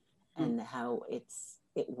racism and how it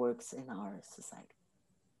works in our society.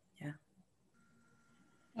 Yeah.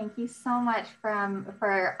 Thank you so much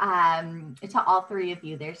for to all three of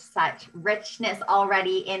you. There's such richness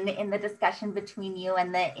already in the discussion between you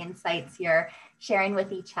and the insights you're sharing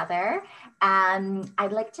with each other.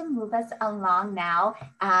 I'd like to move us along now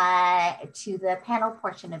to the panel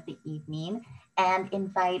portion of the evening and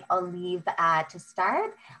invite Olive to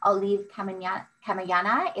start. Olive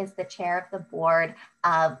Kamanyana is the chair of the board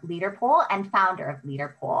of Leaderpol and founder of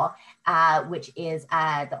Leaderpol, which is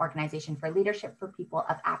the organization for leadership for people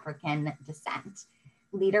of African descent.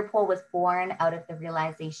 Leaderpol was born out of the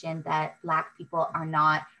realization that Black people are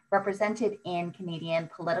not represented in Canadian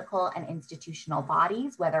political and institutional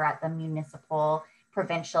bodies, whether at the municipal,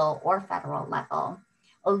 provincial, or federal level.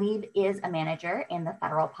 Olive is a manager in the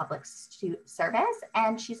Federal Public Service,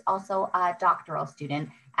 and she's also a doctoral student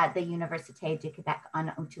at the Université du Québec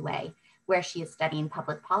en Outaouais, where she is studying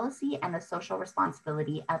public policy and the social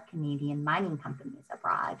responsibility of Canadian mining companies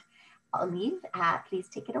abroad. Olive, please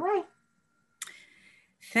take it away.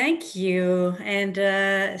 Thank you. And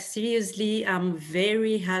seriously, I'm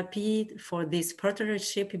very happy for this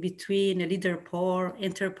partnership between Leaderpol,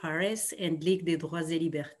 Inter-Pares, and Ligue des droits et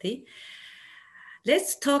libertés.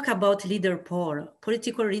 Let's talk about Leaderpol,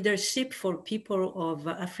 political leadership for people of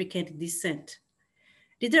African descent.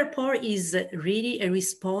 Leaderpol is really a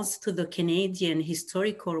response to the Canadian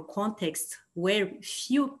historical context where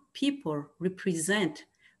few people represent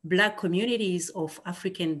Black communities of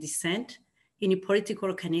African descent in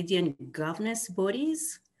political Canadian governance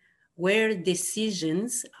bodies where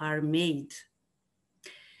decisions are made.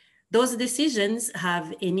 Those decisions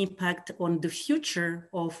have an impact on the future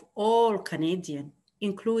of all Canadians,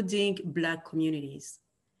 including Black communities.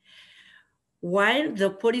 While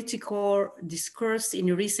the political discourse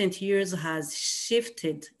in recent years has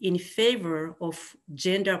shifted in favor of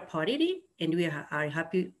gender parity, and we are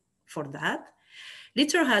happy for that,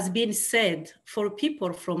 little has been said for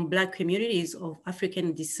people from Black communities of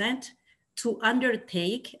African descent to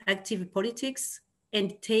undertake active politics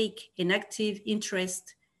and take an active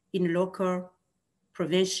interest in local,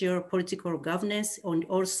 provincial political governance and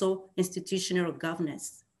also institutional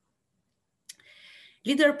governance.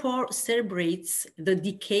 Leaderpol celebrates the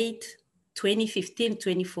decade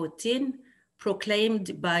 2015-2014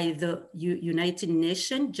 proclaimed by the United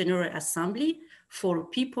Nations General Assembly for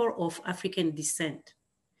people of African descent.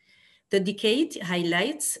 The decade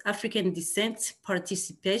highlights African descent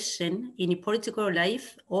participation in political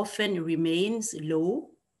life often remains low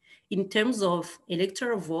in terms of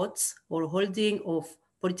electoral votes or holding of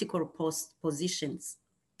political positions.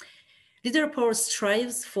 Leaderpol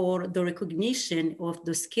strives for the recognition of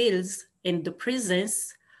the skills and the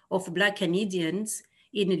presence of Black Canadians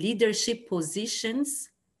in leadership positions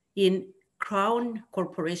in crown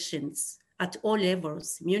corporations at all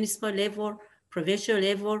levels, municipal level, provincial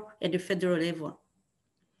level, and the federal level.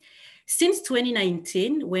 Since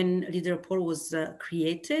 2019, when Leaderpol was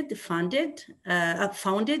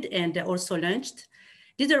founded and also launched,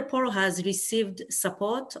 Leaderpol has received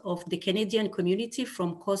support of the Canadian community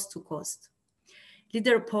from coast to coast.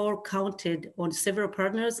 Leaderpol counted on several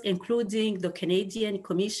partners, including the Canadian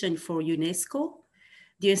Commission for UNESCO,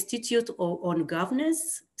 the Institute on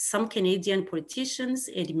Governance, some Canadian politicians,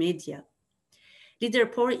 and media.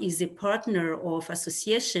 Leaderpol is a partner of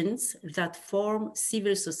associations that form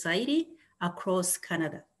civil society across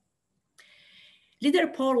Canada.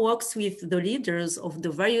 Leaderpol works with the leaders of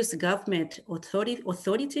the various government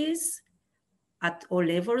authorities at all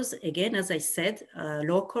levels, again, as I said,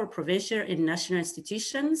 local, provincial, and national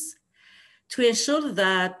institutions, to ensure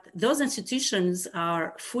that those institutions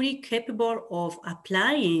are fully capable of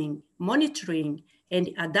applying, monitoring,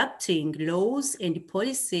 and adapting laws and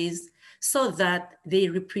policies so that they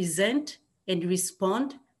represent and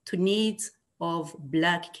respond to needs of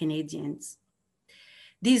Black Canadians.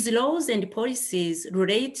 These laws and policies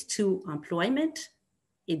relate to employment,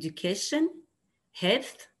 education,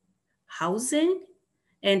 health, housing,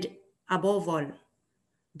 and above all,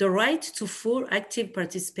 the right to full active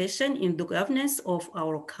participation in the governance of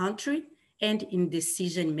our country and in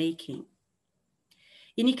decision-making.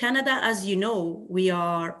 In Canada, as you know, we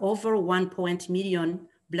are over 1 million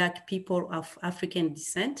Black people of African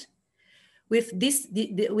descent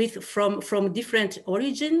from different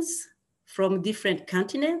origins, from different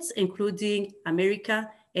continents, including America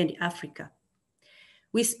and Africa.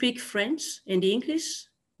 We speak French and English.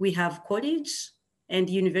 We have college and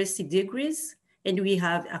university degrees, and we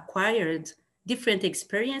have acquired different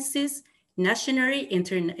experiences nationally and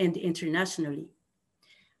internationally.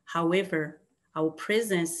 However, our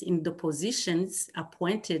presence in the positions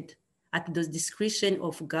appointed at the discretion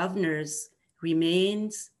of governors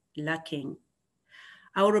remains lacking.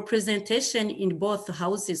 Our representation in both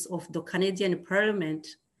houses of the Canadian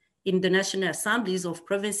Parliament, in the National Assemblies of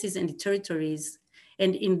provinces and territories,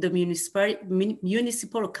 and in the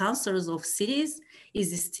municipal councils of cities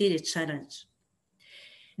is still a challenge.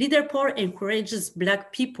 Leaderpol encourages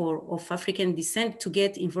Black people of African descent to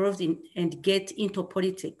get involved in and get into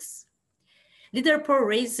politics. Leaderpol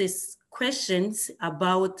raises questions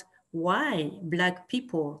about why Black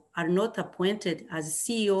people are not appointed as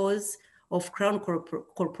CEOs of crown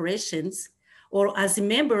corporations or as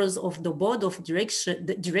members of the board of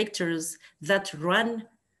directors that run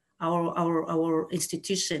our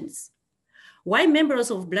institutions. Why members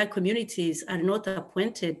of Black communities are not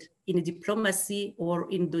appointed in diplomacy or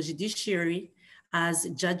in the judiciary as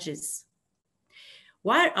judges?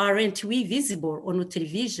 Why aren't we visible on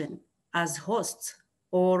television as hosts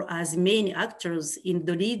or as main actors in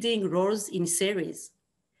the leading roles in series?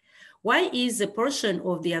 Why is a portion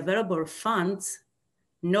of the available funds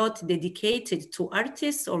not dedicated to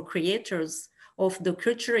artists or creators of the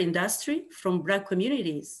culture industry from Black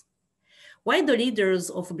communities? Why the leaders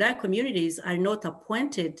of Black communities are not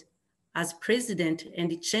appointed as president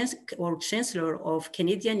and chancellor of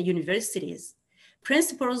Canadian universities,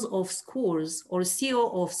 principals of schools, or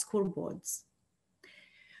CEO of school boards?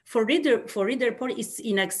 For Leaderpol, it's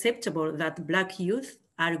unacceptable that Black youth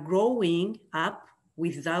are growing up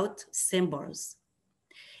without symbols.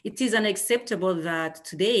 It is unacceptable that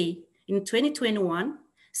today, in 2021,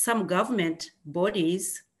 some government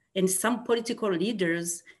bodies and some political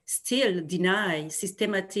leaders still deny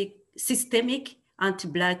systemic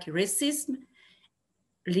anti-Black racism,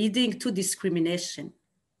 leading to discrimination.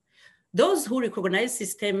 Those who recognize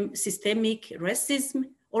systemic racism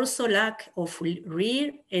also lack of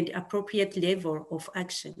real and appropriate level of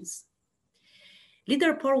actions.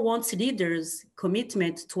 Leaderpol wants leaders'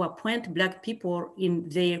 commitment to appoint Black people in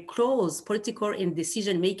their close political and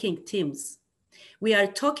decision-making teams. We are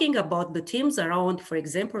talking about the teams around, for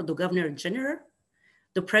example, the Governor General,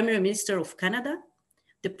 the Prime Minister of Canada,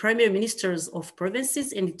 the Prime Ministers of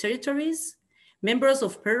provinces and territories, members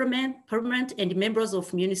of parliament and members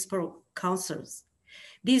of municipal councils.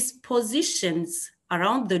 These positions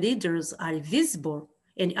around the leaders are visible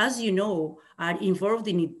and, as you know, are involved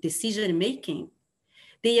in decision-making.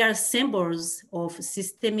 They are symbols of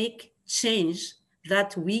systemic change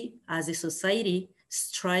that we as a society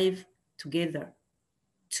strive together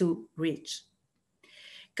to reach.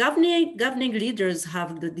 Governing leaders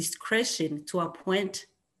have the discretion to appoint,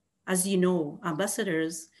 as you know,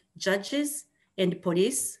 ambassadors, judges, and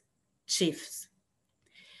police chiefs.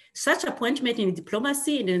 Such appointment in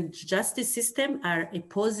diplomacy and in the justice system are a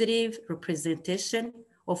positive representation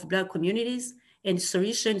of Black communities and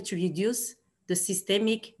solution to reduce the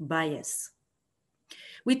systemic bias.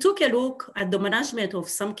 We took a look at the management of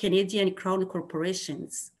some Canadian crown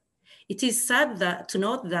corporations. It is sad to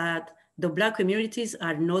note that the Black communities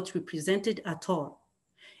are not represented at all.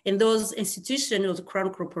 And those institutional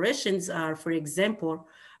crown corporations are, for example,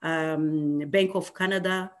 Bank of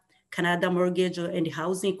Canada, Canada Mortgage and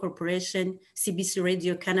Housing Corporation, CBC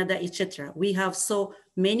Radio Canada, etc. We have so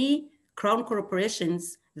many crown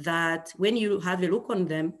corporations that when you have a look on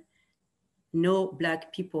them, no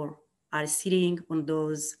Black people are sitting on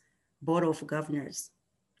those board of governors.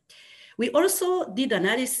 We also did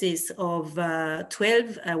analysis of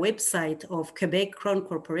 12 websites of Quebec crown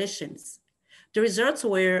corporations. The results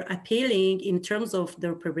were appealing in terms of the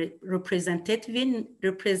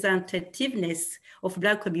representativeness of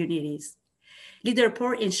Black communities.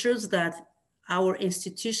 Leaderpol ensures that our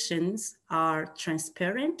institutions are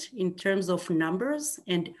transparent in terms of numbers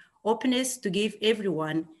and openness to give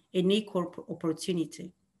everyone an equal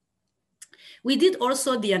opportunity. We did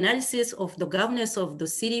also the analysis of the governance of the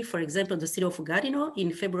city, for example, the city of Gatineau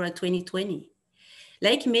in February 2020.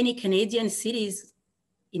 Like many Canadian cities,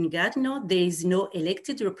 in Gatineau, there is no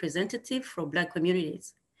elected representative from Black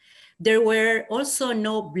communities. There were also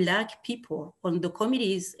no Black people on the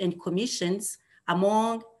committees and commissions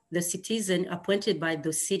among the citizens appointed by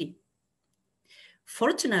the city.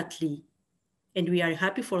 Fortunately, and we are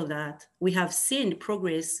happy for that, we have seen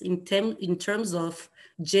progress in terms of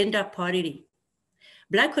gender parity.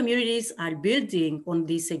 Black communities are building on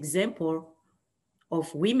this example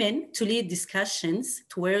of women to lead discussions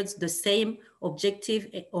towards the same objective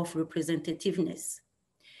of representativeness.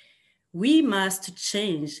 We must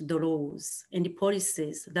change the laws and the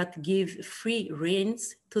policies that give free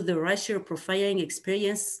reins to the racial profiling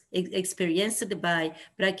experienced by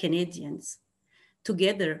Black Canadians.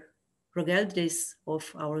 Together, regardless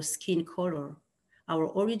of our skin color, our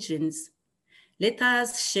origins, let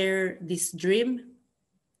us share this dream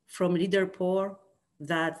from Leaderpol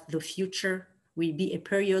that the future will be a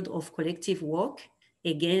period of collective work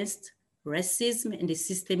against racism and the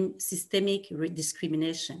systemic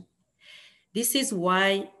discrimination. This is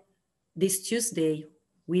why this Tuesday,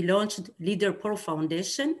 we launched Leaderpol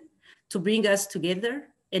Foundation to bring us together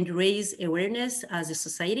and raise awareness as a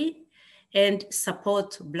society and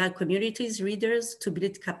support Black communities leaders to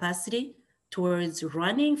build capacity towards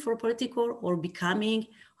running for political or becoming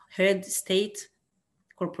head state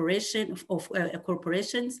corporations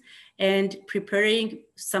and preparing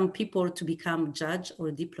some people to become judge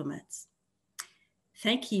or diplomats.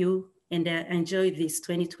 Thank you, and enjoy this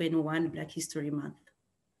 2021 Black History Month.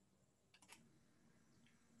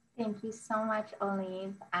 Thank you so much,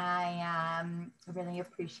 Olive. I really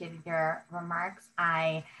appreciated your remarks.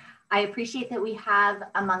 I appreciate that we have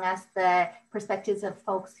among us the perspectives of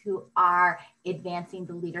folks who are advancing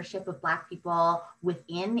the leadership of Black people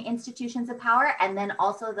within institutions of power, and then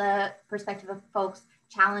also the perspective of folks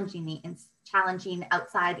challenging the challenging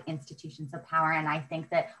outside institutions of power. And I think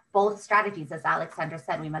that both strategies, as Alexandra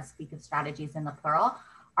said, we must speak of strategies in the plural,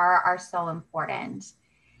 are so important.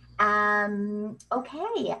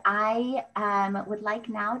 Okay, I would like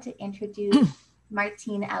now to introduce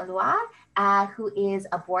Martine Éloy, who is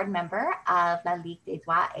a board member of la Ligue des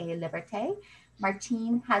droits et libertés.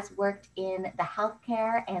 Martine has worked in the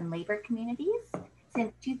healthcare and labor communities.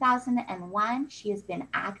 Since 2001, she has been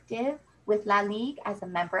active with La Ligue as a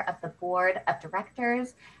member of the board of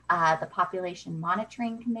directors, the Population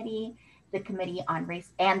Monitoring Committee, the Committee on Race,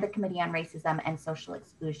 and the Committee on Racism and Social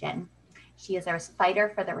Exclusion. She is a fighter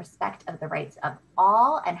for the respect of the rights of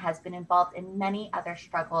all and has been involved in many other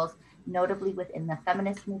struggles, notably within the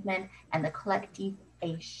feminist movement and the collectif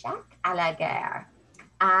Échec à la guerre.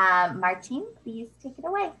 Martine, please take it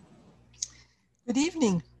away. Good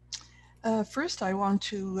evening. First, I want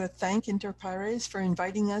to thank Inter Pares for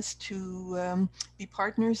inviting us to be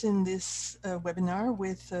partners in this webinar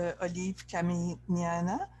with Olive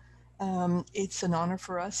Kamanyana. It's an honor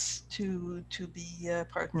for us to be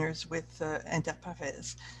partners with Inter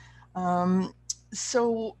Pares.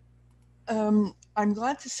 I'm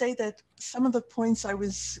glad to say that some of the points I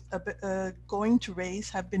was going to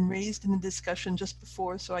raise have been raised in the discussion just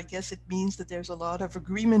before, so I guess it means that there's a lot of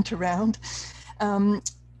agreement around.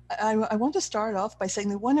 I want to start off by saying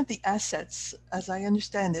that one of the assets, as I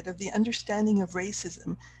understand it, of the understanding of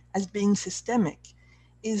racism as being systemic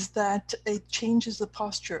is that it changes the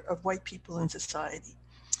posture of white people in society.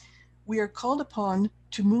 We are called upon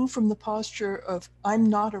to move from the posture of I'm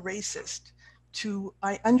not a racist to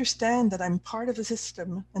I understand that I'm part of a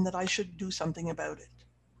system and that I should do something about it.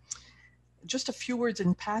 Just a few words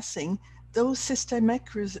in passing, though systemic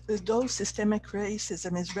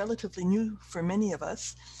racism is relatively new for many of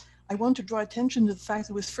us, I want to draw attention to the fact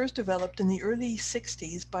that it was first developed in the early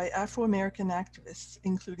 60s by Afro-American activists,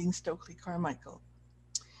 including Stokely Carmichael.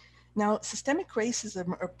 Now, the systemic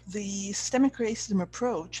racism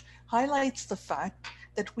approach highlights the fact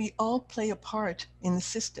that we all play a part in the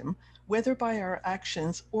system, whether by our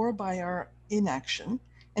actions or by our inaction,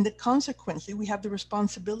 and that consequently we have the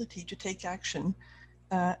responsibility to take action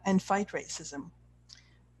and fight racism.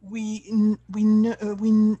 We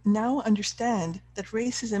now understand that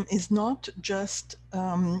racism is not just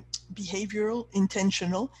behavioral,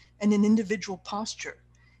 intentional, and an individual posture.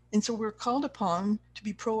 And so we're called upon to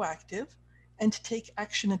be proactive and to take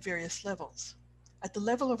action at various levels. At the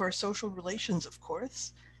level of our social relations, of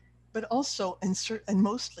course, but also and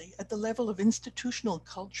mostly at the level of institutional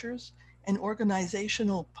cultures and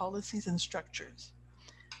organizational policies and structures,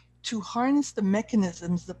 to harness the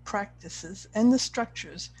mechanisms, the practices, and the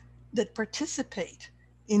structures that participate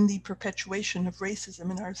in the perpetuation of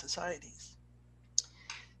racism in our societies.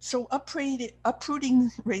 So uprooting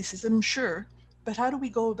racism, sure, but how do we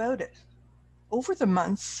go about it? Over the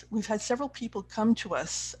months, we've had several people come to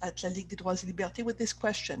us at la Ligue des droits et libertés with this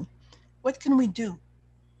question: what can we do?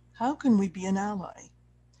 How can we be an ally?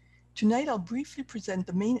 Tonight, I'll briefly present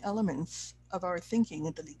the main elements of our thinking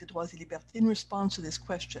at the Ligue des droits et libertés in response to this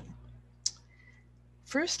question.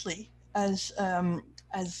 Firstly, as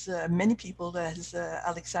many people, as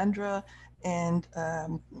Alexandra and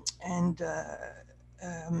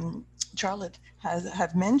Charlotte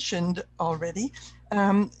have mentioned already,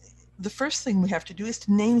 the first thing we have to do is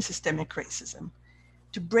to name systemic racism,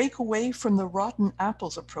 to break away from the rotten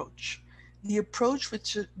apples approach, the approach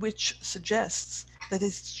which suggests that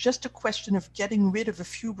it's just a question of getting rid of a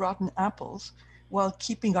few rotten apples while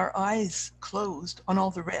keeping our eyes closed on all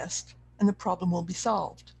the rest, and the problem will be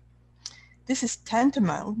solved. This is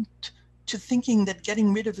tantamount to thinking that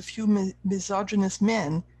getting rid of a few misogynist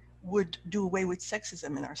men would do away with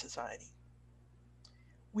sexism in our society.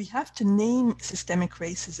 We have to name systemic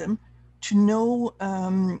racism to know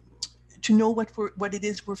what it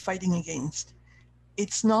is we're fighting against.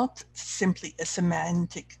 It's not simply a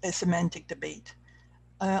semantic debate.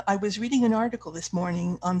 I was reading an article this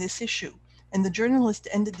morning on this issue, and the journalist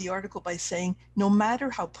ended the article by saying, no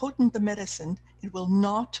matter how potent the medicine, it will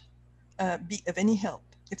not be of any help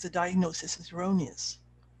if the diagnosis is erroneous.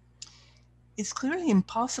 It's clearly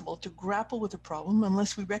impossible to grapple with a problem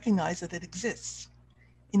unless we recognize that it exists.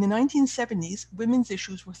 In the 1970s, women's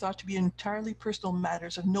issues were thought to be entirely personal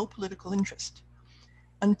matters of no political interest,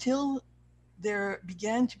 until there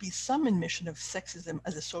began to be some admission of sexism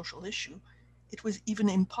as a social issue. It was even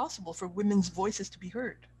impossible for women's voices to be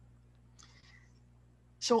heard.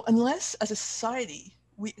 So unless, as a society,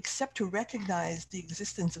 we accept to recognize the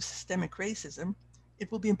existence of systemic racism, it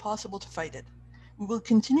will be impossible to fight it. We will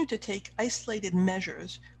continue to take isolated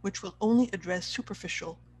measures which will only address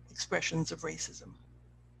superficial expressions of racism.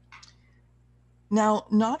 Now,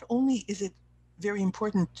 not only is it very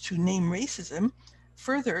important to name racism,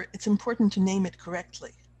 further, it's important to name it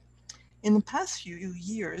correctly. In the past few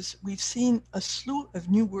years, we've seen a slew of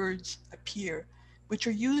new words appear, which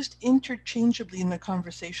are used interchangeably in the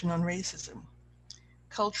conversation on racism.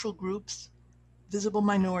 Cultural groups, visible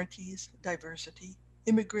minorities, diversity,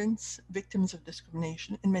 immigrants, victims of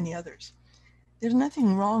discrimination, and many others. There's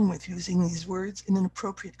nothing wrong with using these words in an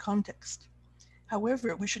appropriate context.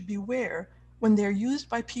 However, we should beware when they're used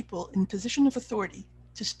by people in position of authority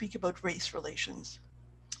to speak about race relations.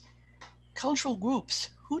 Cultural groups,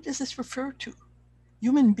 who does this refer to?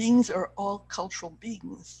 Human beings are all cultural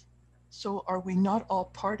beings. So are we not all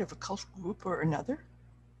part of a cultural group or another?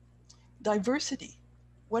 Diversity,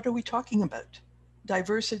 what are we talking about?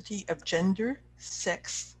 Diversity of gender,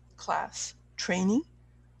 sex, class, training?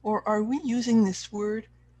 Or are we using this word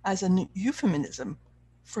as a euphemism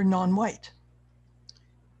for non-white?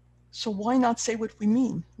 So why not say what we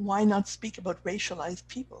mean? Why not speak about racialized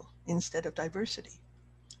people instead of diversity?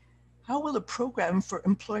 How will a program for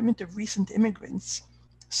employment of recent immigrants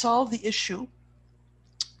solve the issue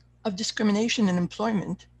of discrimination in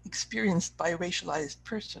employment experienced by a racialized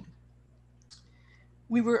person?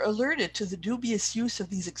 We were alerted to the dubious use of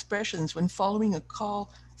these expressions when, following a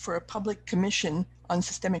call for a public commission on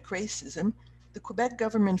systemic racism, the Quebec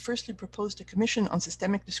government firstly proposed a commission on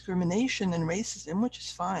systemic discrimination and racism, which is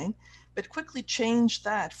fine, but quickly changed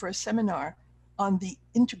that for a seminar on the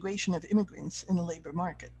integration of immigrants in the labor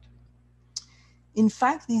market. In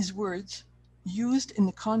fact, these words, used in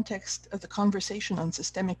the context of the conversation on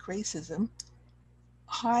systemic racism,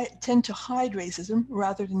 tend to hide racism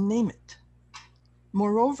rather than name it.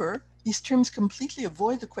 Moreover, these terms completely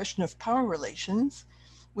avoid the question of power relations,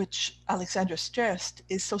 which Alexandra stressed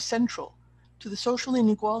is so central to the social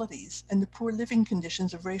inequalities and the poor living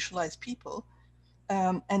conditions of racialized people,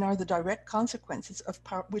 and are the direct consequences of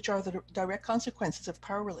power, which are the direct consequences of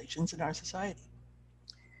power relations in our society.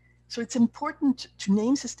 So it's important to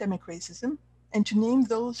name systemic racism and to name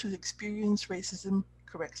those who experience racism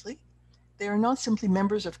correctly. They are not simply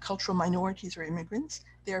members of cultural minorities or immigrants.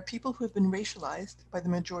 They are people who have been racialized by the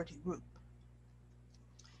majority group.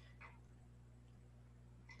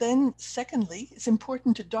 Then, secondly, it's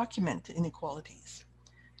important to document inequalities.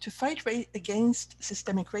 To fight against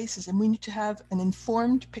systemic racism, we need to have an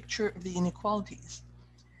informed picture of the inequalities.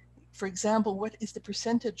 For example, what is the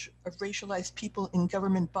percentage of racialized people in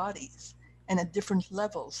government bodies and at different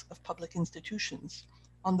levels of public institutions,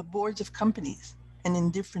 on the boards of companies, and in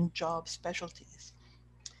different job specialties?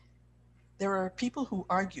 There are people who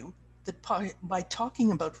argue that by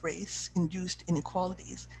talking about race-induced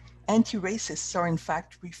inequalities, anti-racists are in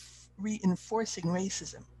fact reinforcing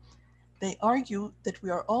racism. They argue that we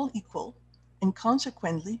are all equal and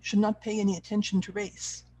consequently should not pay any attention to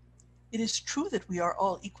race. It is true that we are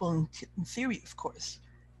all equal in theory, of course.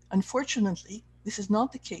 Unfortunately, this is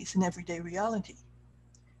not the case in everyday reality.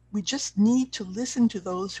 We just need to listen to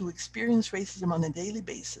those who experience racism on a daily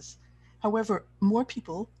basis. However, more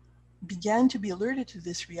people began to be alerted to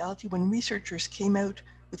this reality when researchers came out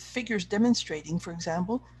with figures demonstrating, for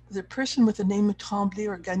example, that a person with the name Tremblay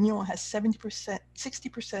or Gagnon has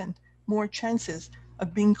 60% more chances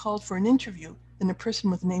of being called for an interview than a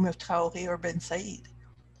person with the name of Traoré or Ben Said.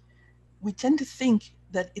 We tend to think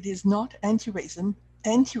that it is not anti-racism,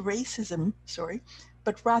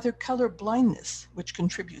 but rather color blindness which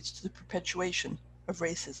contributes to the perpetuation of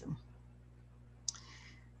racism.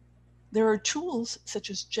 There are tools such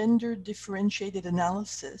as gender differentiated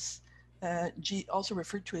analysis, also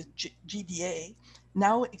referred to as GDA,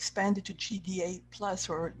 now expanded to GDA plus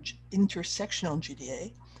or intersectional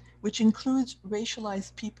GDA, which includes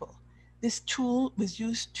racialized people. This tool was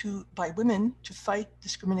used by women to fight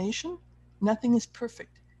discrimination. Nothing is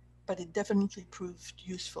perfect, but it definitely proved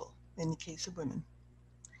useful in the case of women.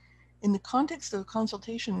 In the context of a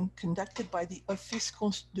consultation conducted by the Office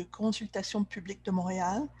de Consultation Publique de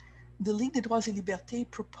Montréal, the Ligue des droits et libertés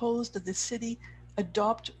proposed that the city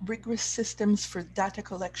adopt rigorous systems for data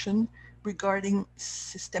collection regarding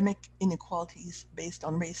systemic inequalities based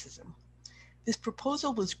on racism. This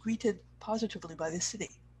proposal was greeted positively by the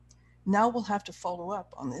city. Now we'll have to follow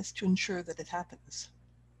up on this to ensure that it happens.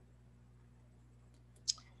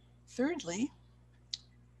 Thirdly,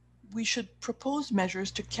 we should propose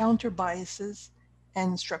measures to counter biases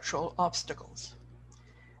and structural obstacles.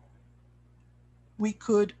 We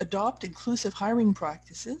could adopt inclusive hiring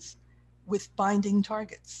practices with binding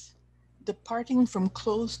targets, departing from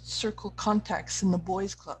closed circle contacts in the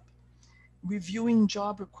boys' club, reviewing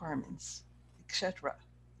job requirements, etc.,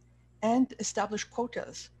 and establish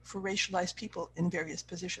quotas for racialized people in various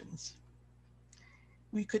positions.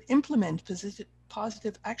 We could implement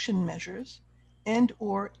positive action measures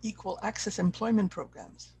and/or equal access employment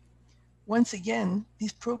programs. Once again,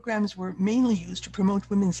 these programs were mainly used to promote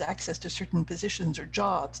women's access to certain positions or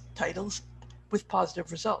jobs titles with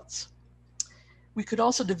positive results. We could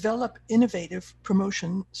also develop innovative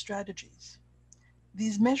promotion strategies.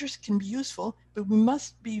 These measures can be useful, but we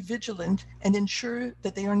must be vigilant and ensure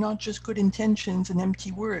that they are not just good intentions and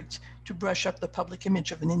empty words to brush up the public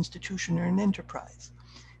image of an institution or an enterprise.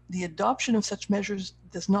 The adoption of such measures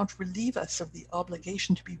does not relieve us of the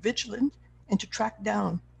obligation to be vigilant and to track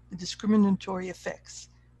down the discriminatory effects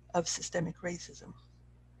of systemic racism.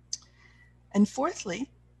 And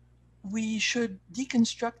fourthly, we should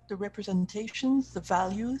deconstruct the representations, the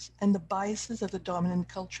values, and the biases of the dominant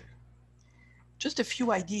culture. Just a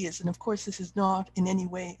few ideas, and of course this is not in any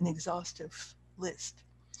way an exhaustive list.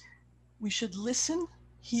 We should listen,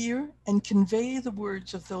 hear, and convey the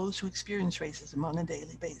words of those who experience racism on a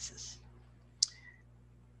daily basis.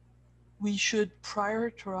 We should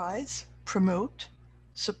prioritize, promote,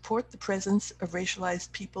 support the presence of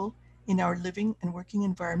racialized people in our living and working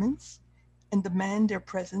environments, and demand their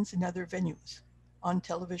presence in other venues, on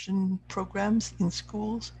television programs, in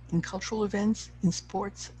schools, in cultural events, in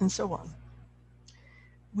sports, and so on.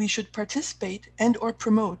 We should participate and/or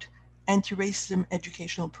promote anti-racism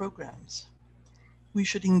educational programs. We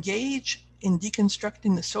should engage in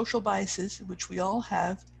deconstructing the social biases which we all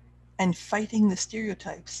have and fighting the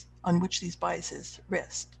stereotypes on which these biases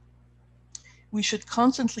rest. We should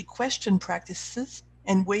constantly question practices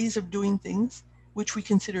and ways of doing things which we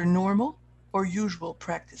consider normal or usual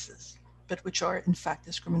practices, but which are in fact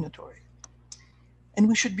discriminatory. And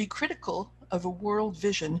we should be critical of a world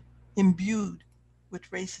vision imbued with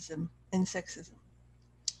racism and sexism.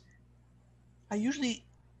 I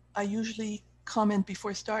usually comment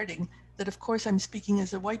before starting that of course I'm speaking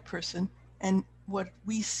as a white person and what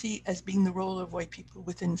we see as being the role of white people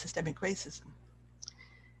within systemic racism.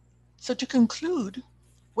 So to conclude,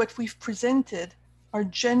 what we've presented are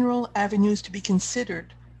general avenues to be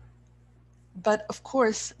considered, but of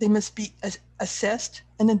course they must be assessed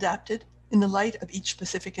and adapted in the light of each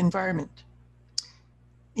specific environment.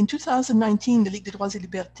 In 2019, the Ligue des droits et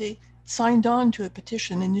libertés signed on to a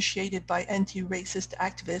petition initiated by anti-racist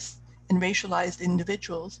activists and racialized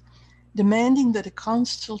individuals, demanding that a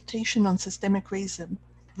consultation on systemic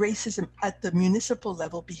racism at the municipal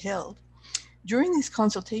level be held. During these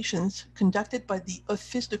consultations, conducted by the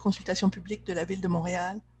Office de consultation publique de la Ville de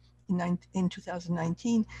Montréal in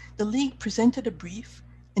 2019, the League presented a brief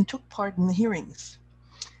and took part in the hearings.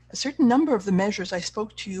 A certain number of the measures I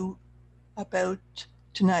spoke to you about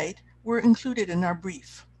tonight were included in our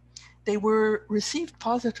brief. They were received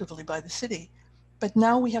positively by the city, but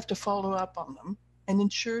now we have to follow up on them and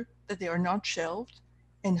ensure that they are not shelved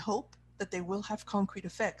and hope that they will have concrete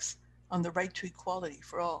effects on the right to equality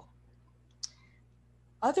for all.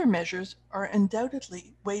 Other measures are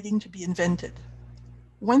undoubtedly waiting to be invented.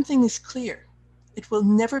 One thing is clear, it will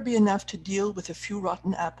never be enough to deal with a few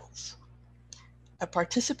rotten apples. A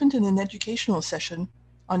participant in an educational session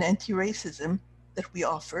on anti-racism that we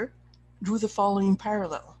offer drew the following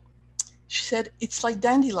parallel. She said, it's like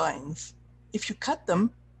dandelions. If you cut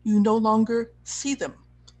them, you no longer see them.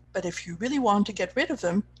 But if you really want to get rid of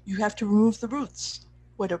them, you have to remove the roots.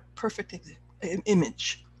 What a perfect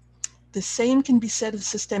image. The same can be said of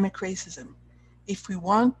systemic racism. If we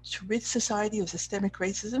want to rid society of systemic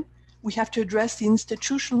racism, we have to address the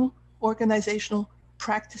institutional, organizational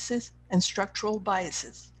practices and structural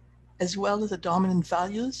biases, as well as the dominant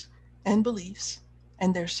values and beliefs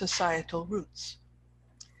and their societal roots.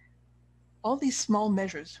 All these small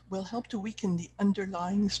measures will help to weaken the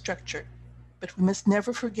underlying structure, but we must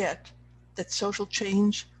never forget that social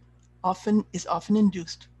change is often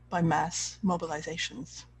induced by mass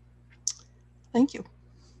mobilizations. Thank you.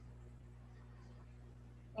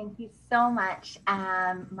 Thank you so much,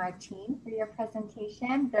 Martine, for your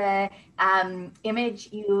presentation. The image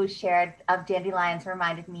you shared of dandelions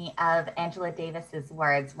reminded me of Angela Davis's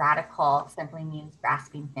words, radical simply means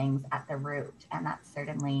grasping things at the root. And that's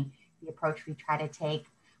certainly the approach we try to take.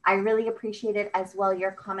 I really appreciated as well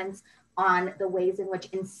your comments on the ways in which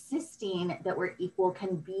insisting that we're equal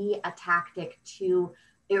can be a tactic to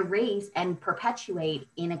erase and perpetuate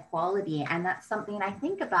inequality. And that's something I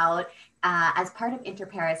think about as part of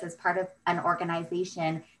Interpares, as part of an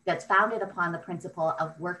organization that's founded upon the principle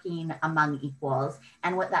of working among equals.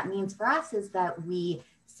 And what that means for us is that we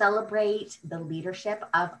celebrate the leadership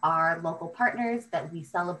of our local partners, that we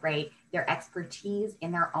celebrate their expertise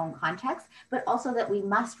in their own context, but also that we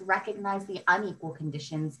must recognize the unequal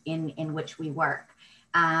conditions in which we work.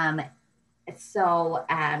 Yeah,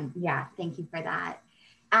 thank you for that.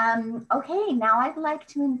 Okay, now I'd like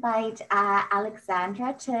to invite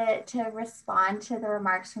Alexandra to respond to the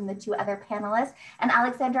remarks from the two other panelists. And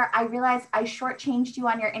Alexandra, I realized I shortchanged you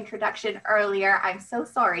on your introduction earlier. I'm so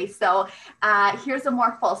sorry. So here's a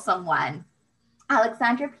more fulsome one.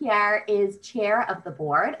 Alexandra Pierre is chair of the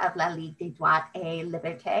board of La Ligue des droits et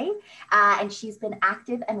libertés, and she's been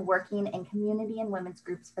active and working in community and women's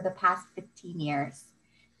groups for the past 15 years.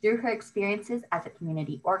 Through her experiences as a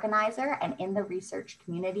community organizer and in the research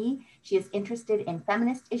community, she is interested in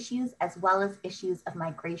feminist issues as well as issues of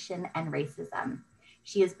migration and racism.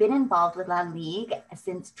 She has been involved with La Ligue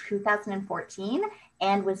since 2014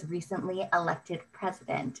 and was recently elected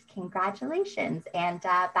president. Congratulations, and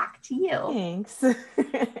back to you. Thanks.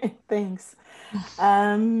 Thanks.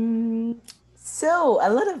 So a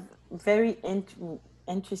lot of very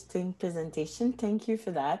interesting presentation. Thank you for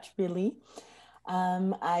that, really.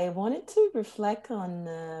 I wanted to reflect on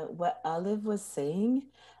what Olive was saying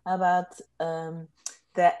about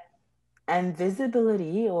the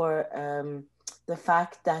invisibility or the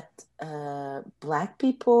fact that Black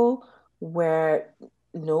people were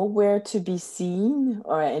nowhere to be seen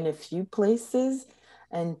or in a few places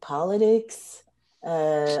in politics,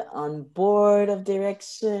 on board of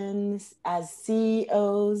directions, as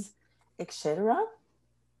CEOs, etc.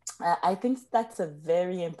 I think that's a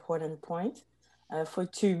very important point for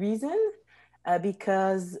two reasons.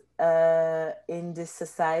 Because in this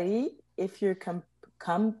society, if you're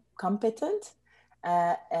competent,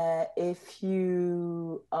 if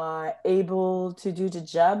you are able to do the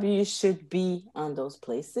job, you should be on those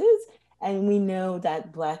places. And we know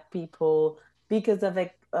that Black people, because of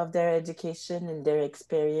their education and their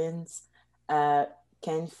experience,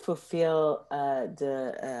 can fulfill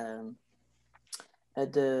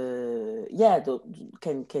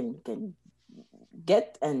can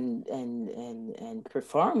get and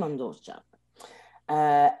perform on those jobs.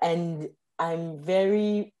 And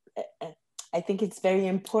I think it's very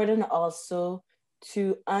important also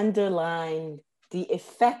to underline the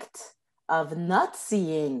effect of not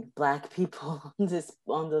seeing Black people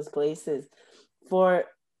on those places for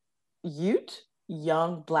youth,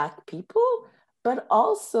 young Black people, but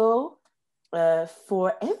also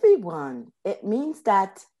for everyone. It means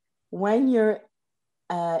that when you're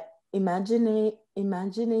imagining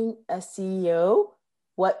a CEO,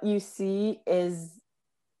 what you see is,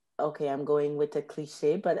 okay, I'm going with a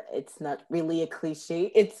cliche, but it's not really a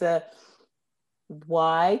cliche. It's a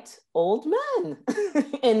white old man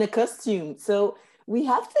in a costume. So we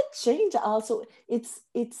have to change also. It's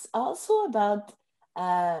also about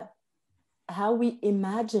how we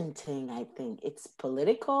imagine things. I think it's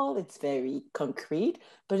political, it's very concrete,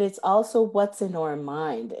 but it's also what's in our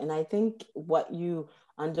mind. And I think what you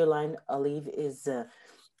underline, Olive, is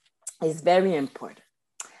very important.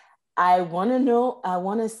 I want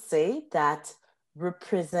to say that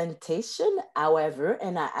representation, however,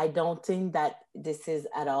 and I don't think that this is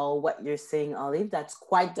at all what you're saying, Olive, that's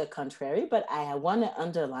quite the contrary, but I want to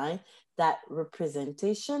underline that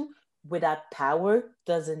representation without power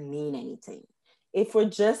doesn't mean anything. If we're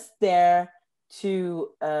just there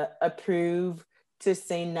to approve, to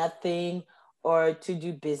say nothing, or to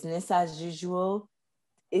do business as usual,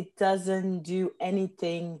 it doesn't do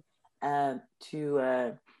anything to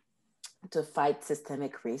fight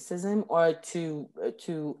systemic racism or to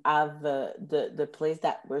have the place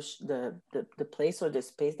that we're the place or the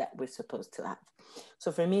space that we're supposed to have.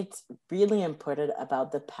 So for me, it's really important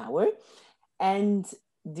about the power and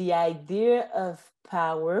the idea of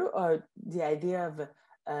power, or the idea of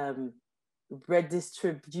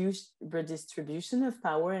redistribution of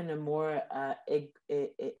power in a more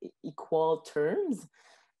equal terms,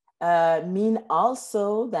 mean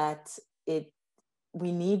also that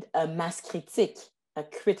we need a mass critique, a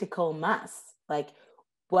critical mass. Like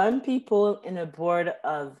one people in a board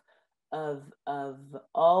of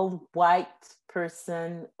all white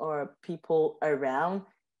person or people around,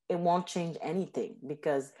 it won't change anything,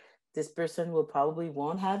 because this person will probably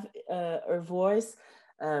won't have her voice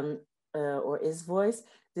or his voice.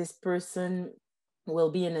 This person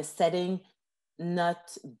will be in a setting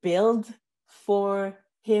not built for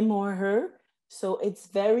him or her. So it's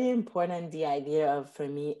very important, the idea of, for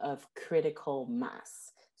me, of critical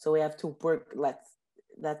mass. So we have to work,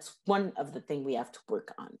 that's one of the things we have to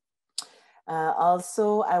work on.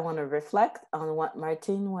 Also, I want to reflect on what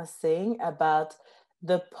Martine was saying about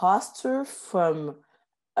the posture from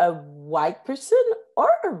a white person or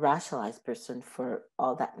a racialized person, for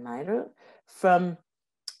all that matter, from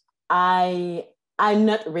I'm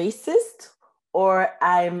not racist, or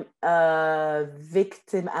I'm a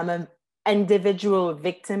victim, I'm an individual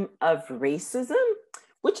victim of racism,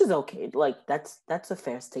 which is okay. Like that's a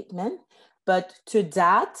fair statement. But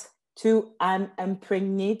I'm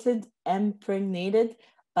impregnated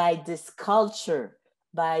by this culture,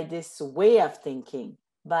 by this way of thinking,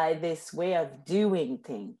 by this way of doing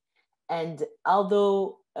things. And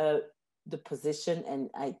although the position, and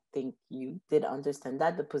I think you did understand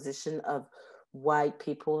that, the position of white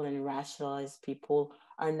people and racialized people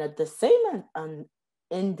are not the same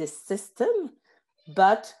in this system,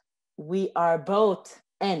 but we are both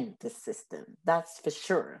in the system, that's for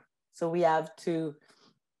sure. So we have to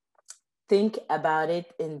think about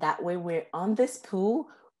it in that way. We're on this pool,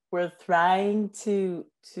 we're trying to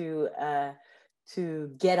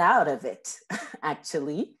get out of it,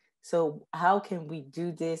 actually. So how can we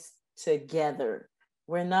do this together?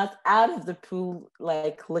 We're not out of the pool,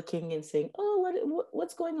 like looking and saying, oh,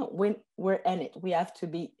 what's going on? When we're in it, we have to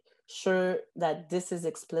be sure that this is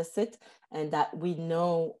explicit and that we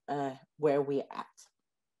know where we're at.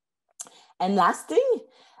 And last thing,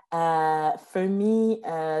 for me,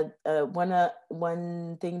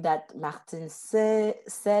 one thing that Martine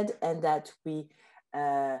said, and that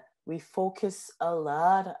we focus a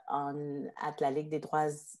lot on at la Ligue des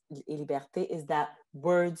droits et libertés, is that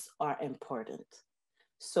words are important.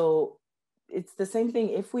 So it's the same thing.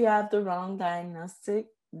 If we have the wrong diagnosis,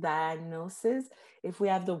 if we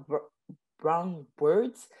have the wrong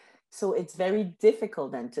words, so it's very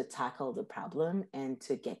difficult then to tackle the problem and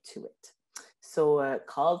to get to it. So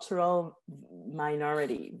cultural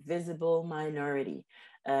minority, visible minority,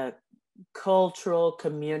 cultural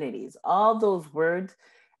communities, all those words,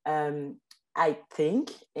 I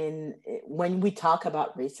think when we talk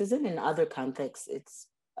about racism in other contexts, it's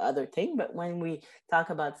other thing, but when we talk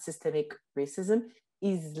about systemic racism,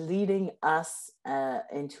 is leading us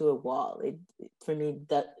into a wall. For me,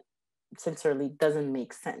 that sincerely doesn't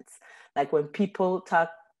make sense. Like when people talk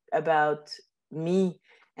about me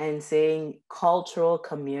and saying cultural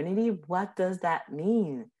community, what does that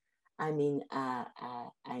mean? I mean,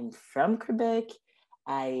 I'm from Quebec.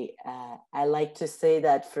 I like to say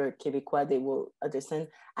that for Québécois, they will understand.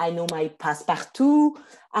 I know my passe-partout.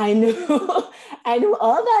 I know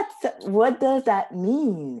all that. What does that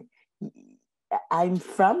mean? I'm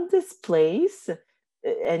from this place,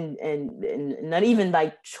 and not even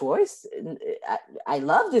by choice. I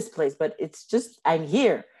love this place, but it's just I'm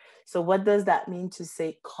here. So what does that mean to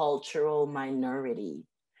say cultural minority?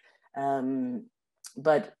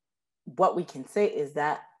 But what we can say is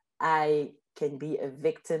that I can be a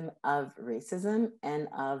victim of racism and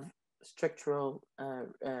of structural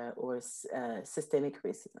or systemic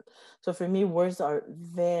racism. So for me, words are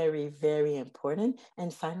very, very important.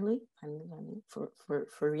 And finally, for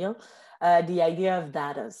real, the idea of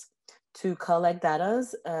data. To collect data,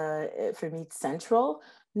 for me, it's central,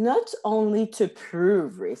 not only to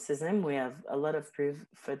prove racism, we have a lot of proof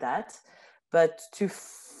for that, but to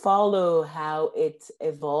follow how it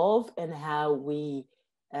evolved and how we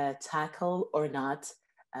tackle or not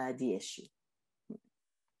the issue.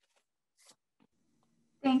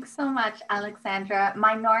 Thanks so much, Alexandra.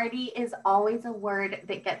 Minority is always a word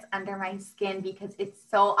that gets under my skin because it's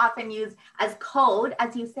so often used as code,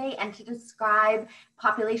 as you say, and to describe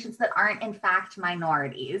populations that aren't in fact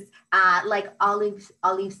minorities. Like Olive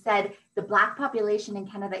said, the Black population in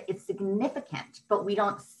Canada is significant, but we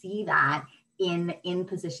don't see that in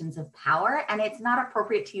positions of power. And it's not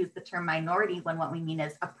appropriate to use the term minority when what we mean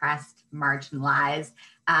is oppressed, marginalized,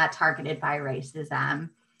 targeted by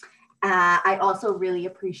racism. I also really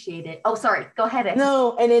appreciate it. Oh, sorry, go ahead.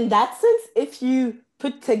 No, and in that sense, if you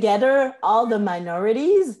put together all the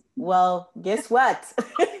minorities, well, guess what?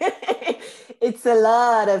 It's a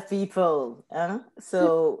lot of people.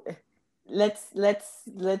 So let's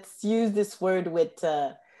use this word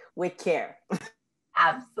with care.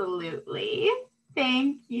 Absolutely.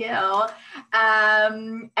 Thank you.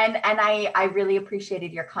 And I really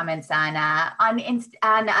appreciated your comments on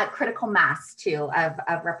critical mass too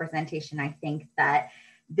of representation. I think that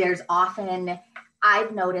there's often,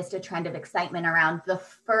 I've noticed a trend of excitement around the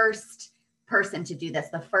first person to do this,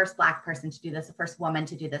 the first Black person to do this, the first woman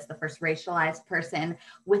to do this, the first racialized person,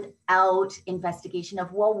 without investigation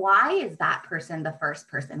of, well, why is that person the first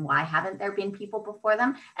person? Why haven't there been people before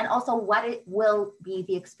them? And also what it will be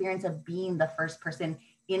the experience of being the first person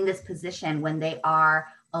in this position when they are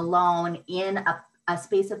alone in a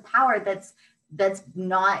space of power that's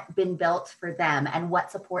not been built for them, and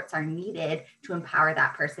what supports are needed to empower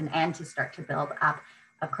that person and to start to build up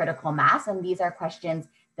a critical mass. And these are questions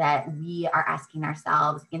that we are asking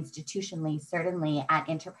ourselves institutionally, certainly at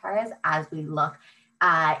Interpares, as we look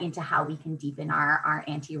into how we can deepen our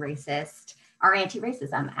anti-racism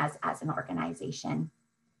as an organization.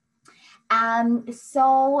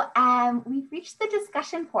 We've reached the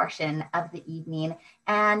discussion portion of the evening,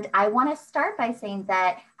 and I want to start by saying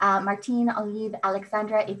that Martine, Olive,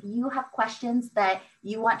 Alexandra, if you have questions that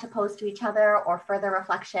you want to pose to each other or further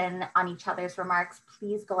reflection on each other's remarks,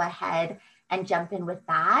 please go ahead and jump in with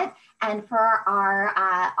that. And for our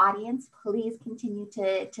audience, please continue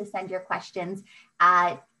to send your questions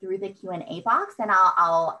through the Q&A box, and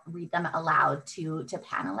I'll read them aloud to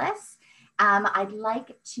panelists. I'd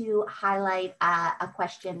like to highlight a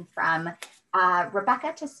question from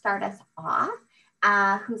Rebecca to start us off,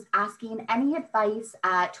 who's asking any advice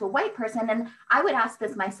to a white person, and I would ask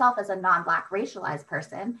this myself as a non-Black racialized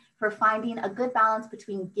person, for finding a good balance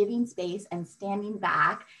between giving space and standing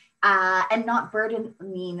back and not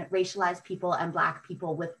burdening racialized people and Black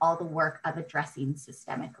people with all the work of addressing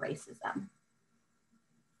systemic racism.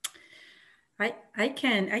 I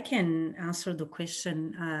can answer the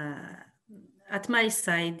question. At my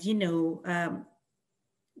side, you know,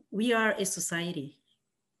 we are a society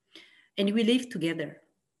and we live together,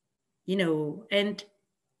 you know, and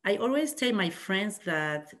I always tell my friends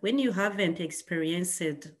that when you haven't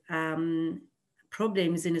experienced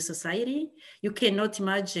problems in a society, you cannot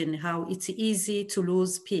imagine how it's easy to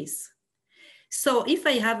lose peace. So if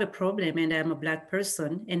I have a problem and I'm a Black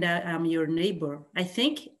person and I'm your neighbor, I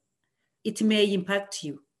think it may impact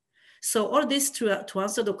you. So all this to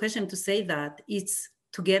answer the question, to say that it's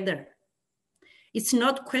together. It's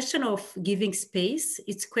not question of giving space,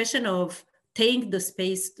 it's question of taking the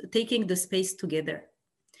space together.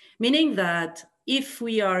 Meaning that if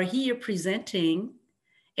we are here presenting,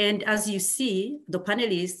 and as you see, the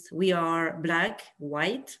panelists, we are Black,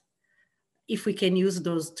 white, if we can use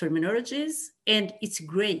those terminologies, and it's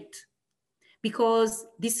great because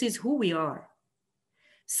this is who we are.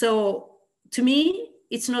 So to me,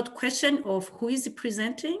 it's not question of who is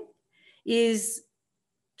presenting, is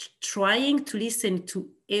trying to listen to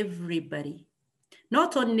everybody.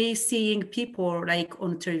 Not only seeing people like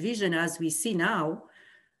on television as we see now,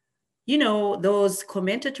 you know, those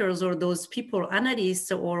commentators or those people,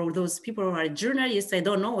 analysts, or those people who are journalists, I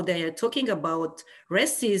don't know, they are talking about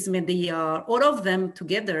racism and they are all of them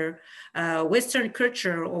together, Western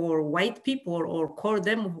culture or white people, or call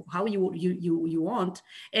them how you want.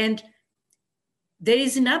 And there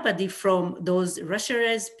is nobody from those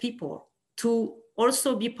racialized people to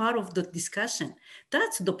also be part of the discussion.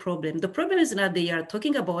 That's the problem. The problem is not they are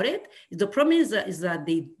talking about it. The problem is that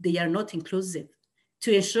they are not inclusive,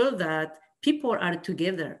 to ensure that people are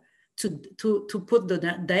together to put the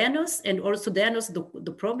diagnose and also diagnose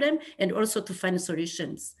the problem and also to find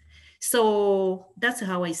solutions. So that's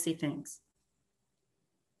how I see things.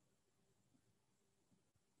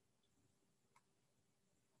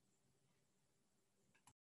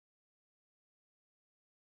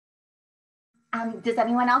 Does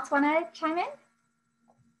anyone else want to chime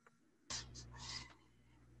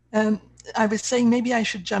in? I was saying maybe I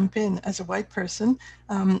should jump in as a white person.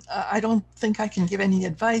 I don't think I can give any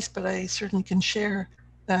advice, but I certainly can share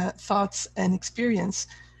thoughts and experience.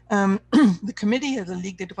 The committee of the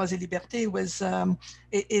Ligue des droits et libertés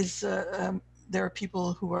there are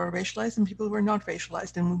people who are racialized and people who are not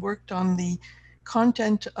racialized, and we worked on the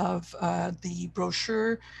content of the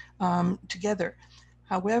brochure together.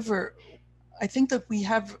 However, I think that we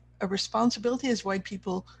have a responsibility as white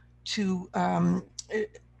people to,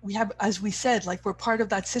 we have, as we said, like we're part of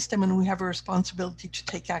that system and we have a responsibility to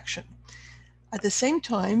take action. At the same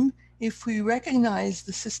time, if we recognize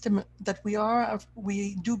the system that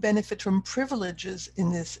we do benefit from privileges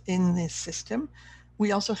in this system,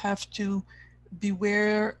 we also have to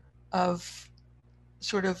beware of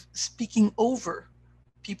sort of speaking over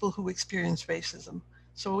people who experience racism.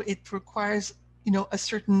 So it requires, you know, a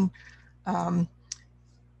certain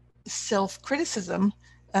self-criticism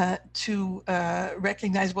to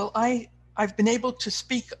recognize, well, I've been able to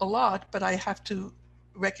speak a lot, but I have to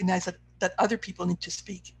recognize that other people need to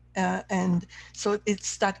speak. And so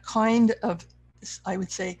it's that kind of, I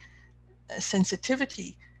would say,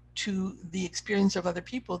 sensitivity to the experience of other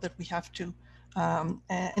people that we have to,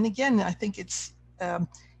 and again, I think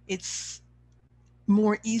it's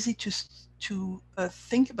more easy to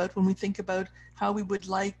think about when we think about how we would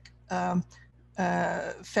like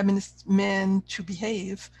feminist men to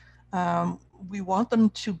behave. We want them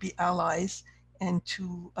to be allies and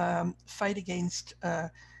to fight against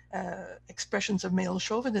expressions of male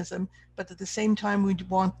chauvinism, but at the same time we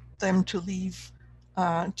want them to leave,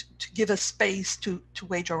 to give us space to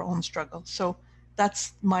wage our own struggle. So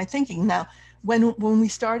that's my thinking. Now, when we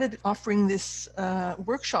started offering this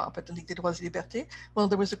workshop at the Ligue des droits et libertés, well,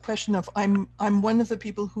 there was a question of, I'm one of the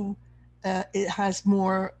people who it has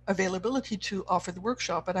more availability to offer the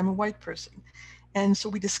workshop, but I'm a white person. And so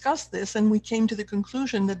we discussed this and we came to the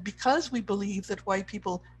conclusion that because we believe that white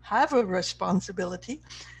people have a responsibility,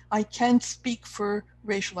 I can't speak for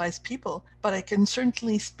racialized people, but I can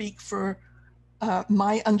certainly speak for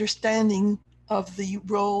my understanding of the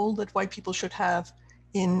role that white people should have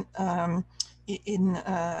in our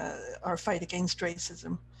fight against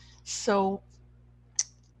racism. So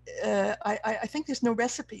I think there's no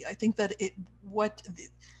recipe. I think that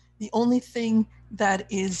the only thing that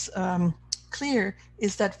is clear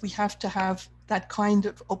is that we have to have that kind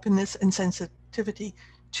of openness and sensitivity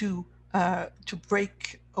to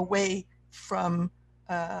break away from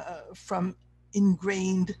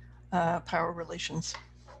ingrained power relations.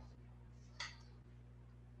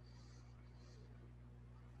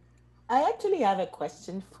 I actually have a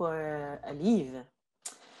question for Ligue.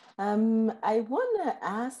 I want to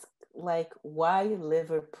ask, like, why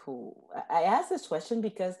Liverpool? I ask this question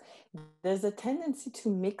because there's a tendency to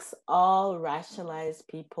mix all racialized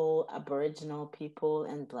people, Aboriginal people,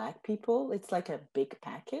 and Black people. It's like a big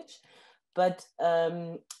package. But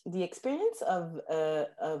the experience of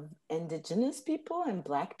Indigenous people and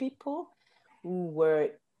Black people who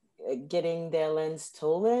were getting their land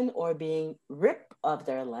stolen or being ripped of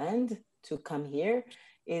their land to come here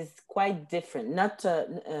is quite different. Not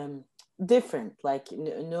different, like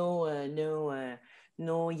no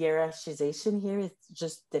hierarchization here. It's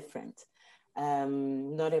just different.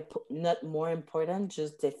 Not more important,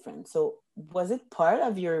 just different. So was it part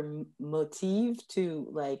of your motive to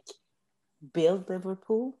like build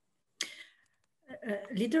Liverpool?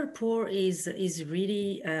 Leaderpol is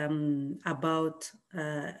really about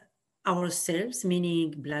ourselves,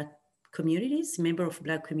 meaning Black communities, member of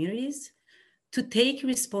Black communities, to take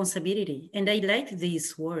responsibility. And I like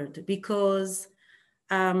this word because,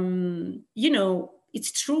 you know,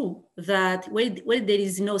 it's true that where there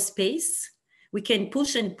is no space, we can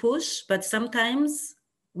push and push, but sometimes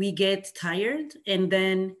we get tired and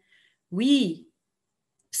then we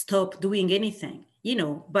stop doing anything, you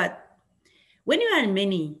know. But when you are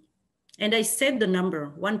many, and I said the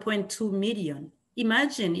number 1.2 million,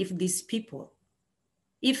 imagine if these people,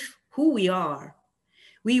 if who we are,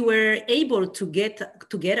 we were able to get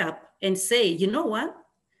up and say, you know what,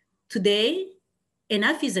 today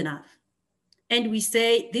enough is enough. And we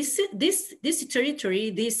say this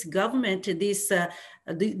territory, this government, these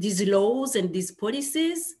laws and these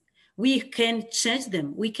policies, we can change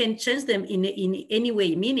them. We can change them in any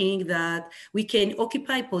way, meaning that we can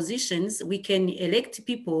occupy positions, we can elect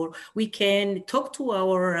people, we can talk to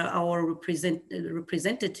our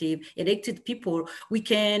representative, elected people, we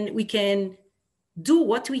can do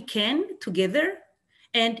what we can together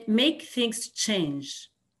and make things change.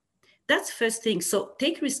 That's first thing. So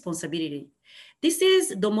take responsibility. This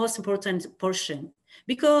is the most important portion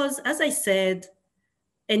because, as I said,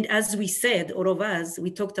 and as we said, all of us,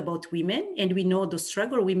 we talked about women and we know the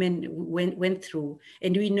struggle women went through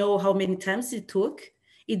and we know how many times it took.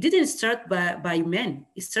 It didn't start by men,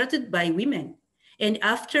 it started by women. And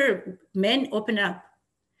after men open up,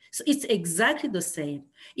 so it's exactly the same.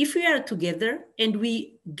 If we are together and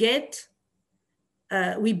we get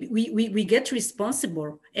we get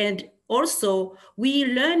responsible and also we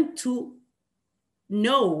learn to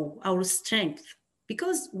know our strength,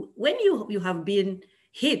 because when you have been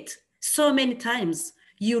hit so many times,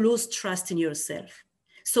 you lose trust in yourself.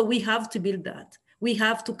 So we have to build that. We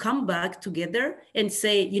have to come back together and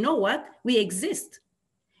say, you know what, we exist.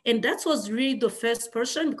 And that was really the first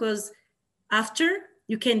portion, because after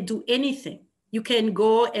you can do anything. You can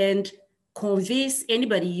go and convince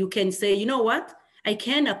anybody. You can say, you know what, I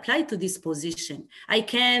can apply to this position. I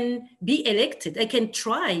can be elected. I can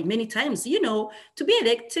try many times, you know, to be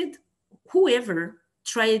elected. Whoever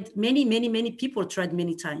tried, many people tried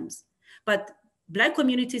many times, but Black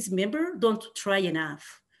communities member don't try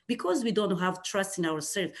enough because we don't have trust in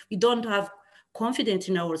ourselves. We don't have confidence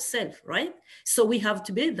in ourselves, right? So we have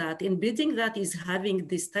to build that, and building that is having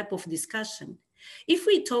this type of discussion. If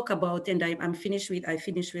we talk about, and I finish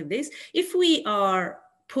with this, if we are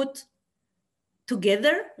put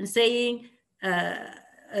together and saying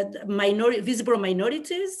visible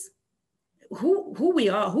minorities, who we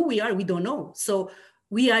are, we don't know. So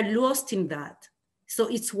we are lost in that. So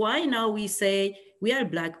it's why now we say we are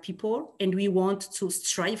Black people and we want to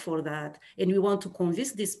strive for that. And we want to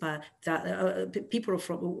convince this people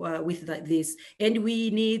with this. And we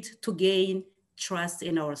need to gain trust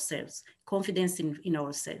in ourselves, confidence in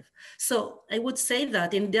ourselves. So I would say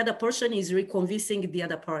that, and the other portion is reconvincing the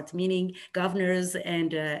other part, meaning governors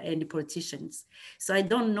and politicians. So I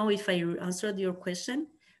don't know if I answered your question,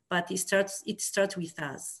 but it starts with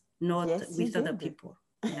us. not Yes, with other people.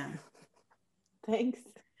 Yeah. Thanks.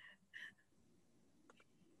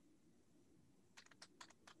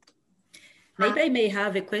 Maybe I may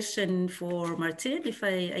have a question for Martine, if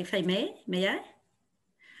I may I?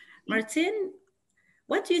 Martine,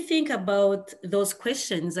 what do you think about those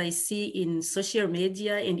questions I see in social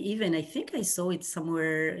media, and even I think I saw it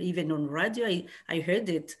somewhere, even on radio, I heard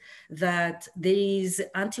it, that there is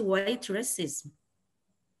anti-white racism?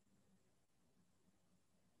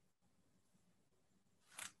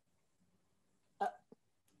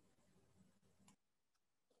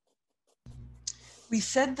 We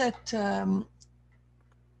said that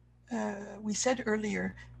we said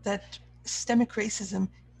earlier that systemic racism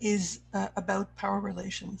is about power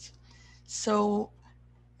relations. So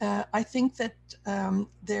I think that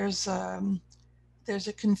there's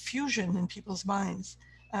a confusion in people's minds.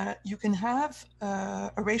 You can have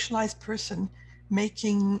a racialized person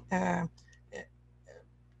making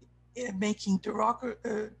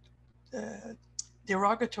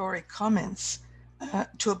derogatory comments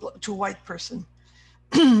to a white person.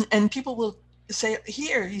 And people will say,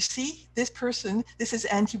 here, you see, this person, this is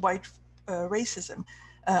anti-white racism.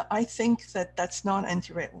 I think that that's not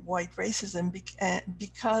anti-white racism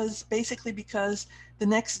because the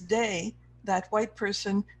next day that white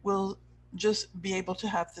person will just be able to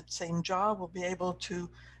have the same job, will be able to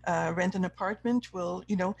rent an apartment, will,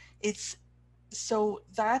 you know, it's so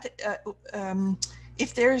that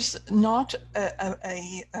if there's not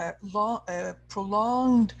a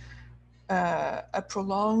prolonged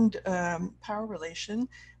power relation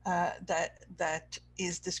that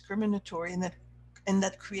is discriminatory and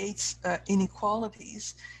that creates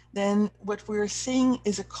inequalities, then what we're seeing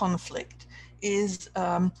is a conflict, is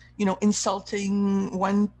you know, insulting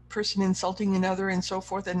one person, insulting another, and so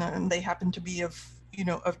forth, and they happen to be of, you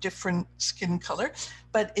know, of different skin color,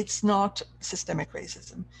 but it's not systemic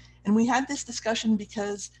racism. And we had this discussion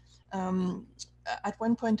because at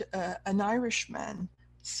one point an Irishman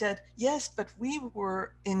said, yes, but we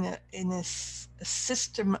were in a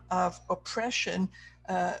system of oppression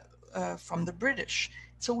from the British.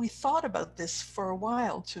 So we thought about this for a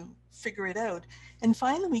while to figure it out. And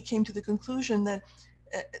finally we came to the conclusion that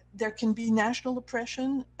there can be national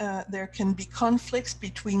oppression, there can be conflicts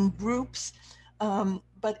between groups,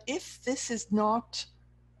 but if this is not,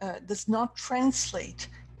 does not translate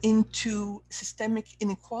into systemic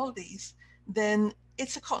inequalities, then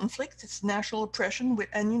it's a conflict, it's national oppression,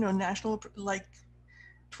 and, you know, like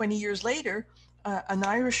 20 years later, an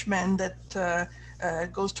Irishman that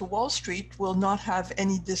goes to Wall Street will not have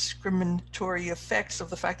any discriminatory effects of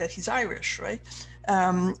the fact that he's Irish, right?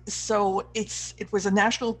 So it was a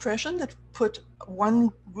national oppression that put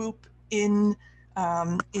one group in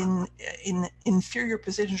inferior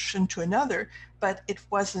position to another, but it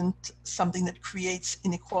wasn't something that creates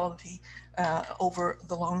inequality over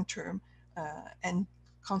the long term. And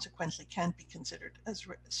consequently can't be considered as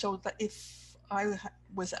so. That if I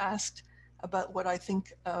was asked about what I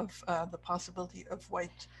think of the possibility of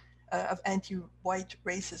anti-white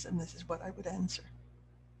racism, this is what I would answer.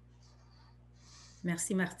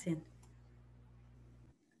 Merci, Martine.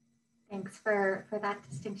 Thanks for that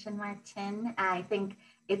distinction, Martine. I think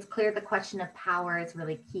it's clear the question of power is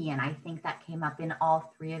really key, and I think that came up in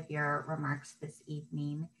all three of your remarks this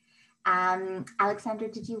evening. Alexandra,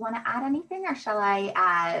 did you want to add anything, or shall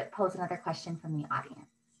I pose another question from the audience?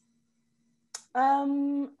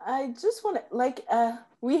 I just want to, like,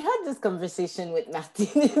 we had this conversation with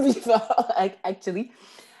Martine before, actually.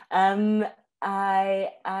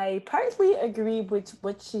 I partly agree with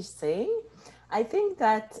what she's saying. I think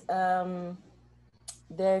that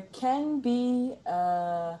there can be,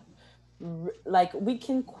 like, we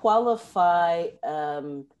can qualify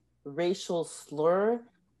racial slur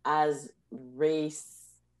as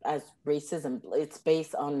racism. It's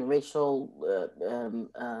based on racial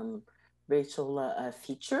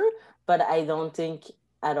feature, but I don't think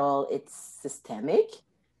at all it's systemic,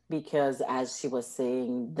 because as she was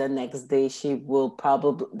saying, the next day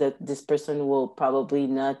this person will probably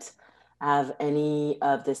not have any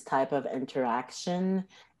of this type of interaction,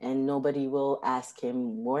 and nobody will ask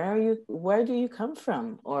him, where do you come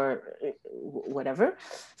from, or whatever.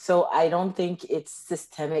 So I don't think it's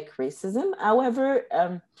systemic racism. However,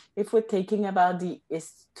 if we're thinking about the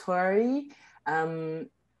history,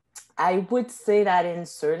 I would say that in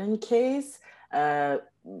certain case,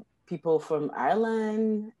 people from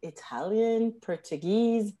Ireland, Italian,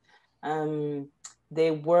 Portuguese,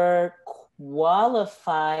 they were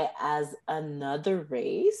qualified as another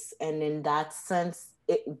race, and in that sense,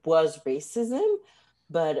 it was racism.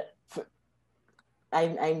 But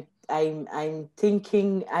I I'm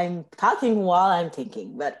thinking, I'm talking while I'm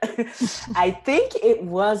thinking, but I think it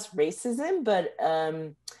was racism. But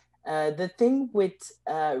the thing with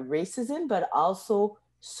racism, but also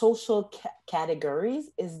social categories,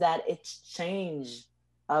 is that it's changed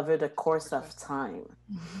over the course of time.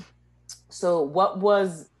 So what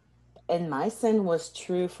was in my sense was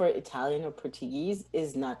true for Italian or Portuguese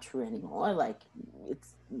is not true anymore. Like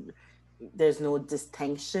there's no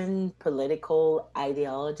distinction, political,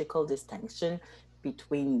 ideological distinction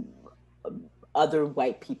between other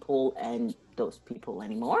white people and those people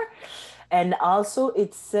anymore. And also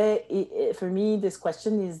it's for me, this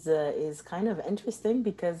question is kind of interesting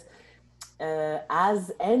because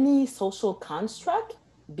as any social construct,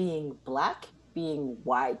 being Black, being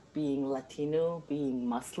white, being Latino, being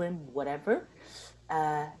Muslim, whatever,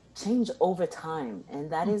 change over time. And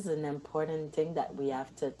that is an important thing that we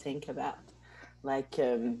have to think about. Like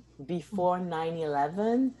before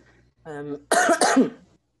 9/11,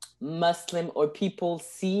 Muslim or people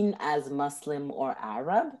seen as Muslim or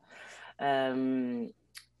Arab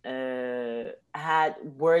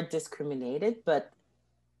were discriminated, but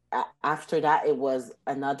after that it was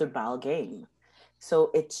another ball game.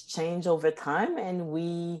 So it's changed over time, and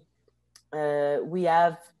we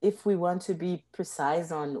have, if we want to be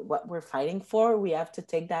precise on what we're fighting for, we have to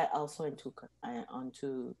take that also into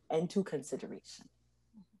consideration.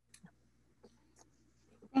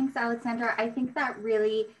 Thanks, Alexandra. I think that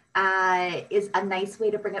really is a nice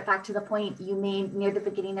way to bring it back to the point you made near the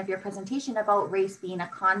beginning of your presentation about race being a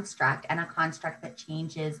construct, and a construct that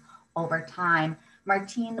changes over time.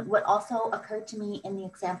 Martine, what also occurred to me in the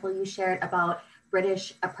example you shared about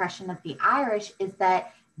British oppression of the Irish is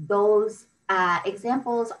that those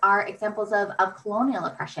examples are examples of colonial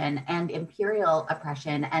oppression and imperial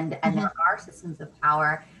oppression, and there are systems of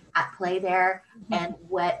power at play there. And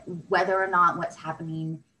whether or not what's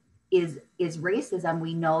happening is racism,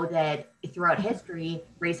 we know that throughout history,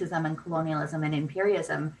 racism and colonialism and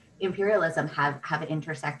imperialism have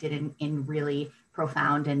intersected in really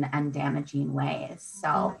profound and damaging ways.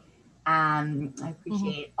 So I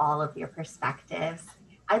appreciate all of your perspectives.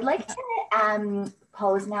 I'd like to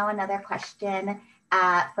pose now another question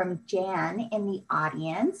from Jan in the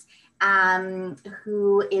audience,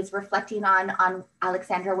 who is reflecting on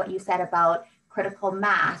Alexandra, what you said about critical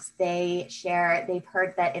mass. They've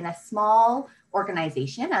heard that in a small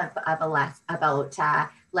organization of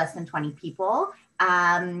less than 20 people,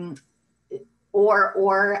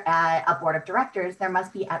 or a board of directors, there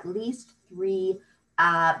must be at least 3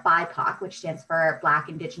 BIPOC, which stands for Black,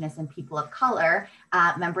 Indigenous, and People of Color,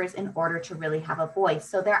 members in order to really have a voice.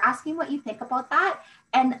 So they're asking what you think about that.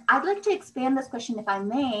 And I'd like to expand this question, if I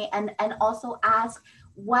may, and also ask,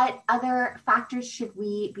 what other factors should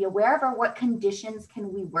we be aware of, or what conditions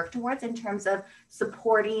can we work towards in terms of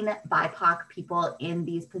supporting BIPOC people in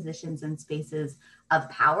these positions and spaces of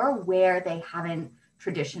power where they haven't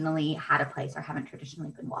traditionally had a place or haven't traditionally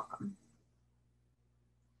been welcome?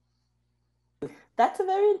 That's a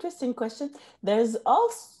very interesting question. There's all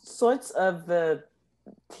sorts of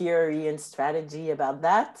theory and strategy about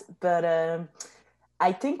that, but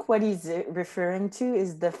I think what he's referring to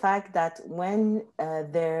is the fact that when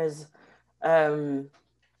there's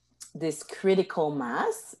this critical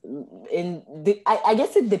mass, I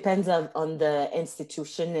guess it depends on the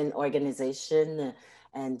institution and organization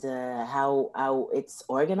and how it's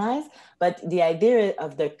organized. But the idea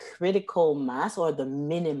of the critical mass or the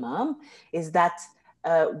minimum is that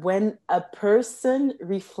when a person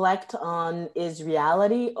reflects on his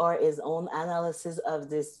reality or his own analysis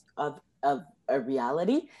of a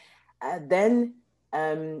reality, then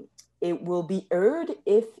it will be heard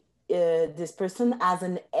if this person has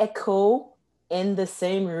an echo in the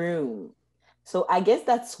same room. So I guess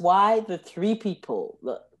that's why the 3 people,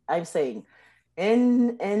 I'm saying,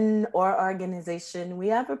 in our organization, we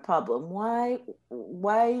have a problem.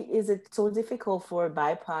 Why is it so difficult for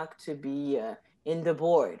BIPOC to be in the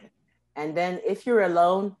board? And then if you're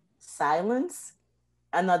alone, silence,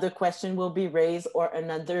 another question will be raised or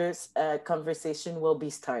another conversation will be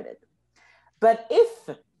started. But if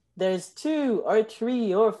there's 2 or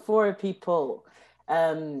 3 or 4 people,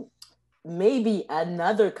 maybe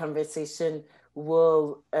another conversation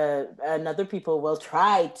another people will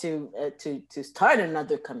try to start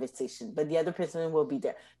another conversation, but the other person will be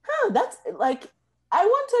there. That's like, I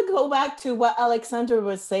want to go back to what Alexandra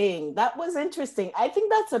was saying. That was interesting. I think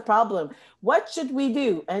that's a problem. What should we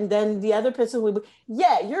do? And then the other person will be,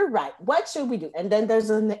 yeah, you're right. What should we do? And then there's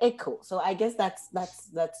an echo. So I guess that's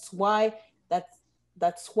why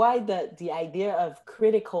the idea of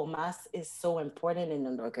critical mass is so important in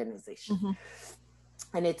an organization.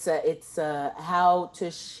 and it's how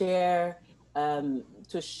to share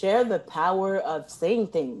the power of saying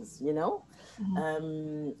things, you know.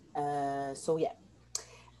 So yeah.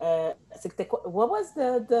 What was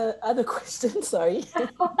the other question? Sorry.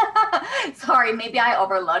 Sorry, maybe I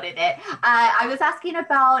overloaded it. I was asking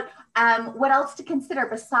about what else to consider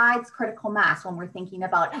besides critical mass when we're thinking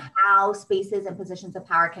about how spaces and positions of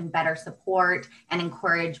power can better support and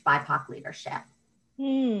encourage BIPOC leadership.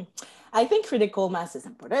 I think critical mass is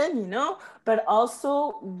important, you know, but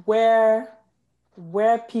also where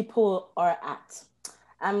people are at.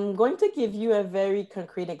 I'm going to give you a very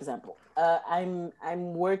concrete example. I've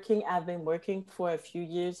been working for a few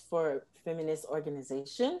years for a feminist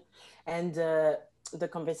organization, and the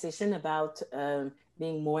conversation about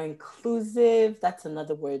being more inclusive, that's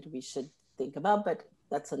another word we should think about, but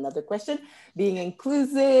that's another question. Being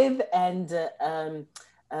inclusive and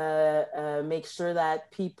make sure that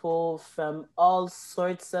people from all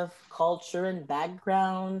sorts of culture and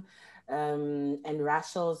background and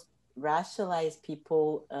racialized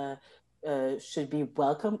people should be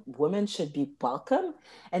welcome. Women should be welcome.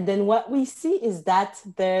 And then what we see is that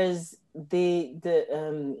there's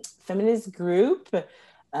the feminist group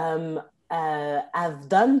have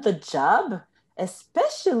done the job,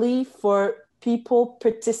 especially for people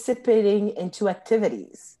participating into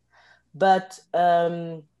activities. But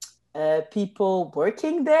people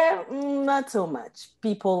working there, not so much.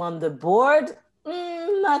 People on the board,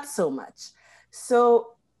 not so much.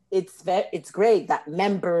 So it's great that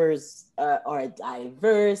members are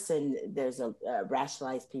diverse and there's a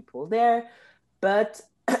racialized people there, but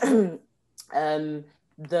the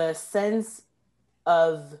sense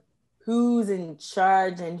of who's in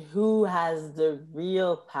charge and who has the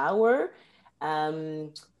real power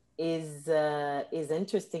is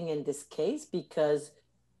interesting in this case, because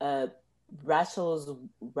racialized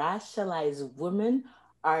women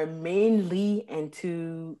are mainly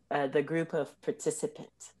into the group of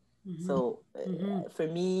participants. Mm-hmm. So for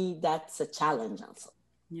me, that's a challenge also.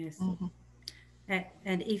 Yes. Mm-hmm.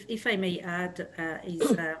 And if I may add,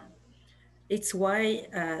 it's why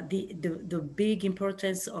the big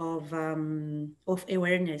importance of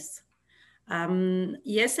awareness.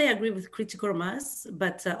 Yes, I agree with critical mass,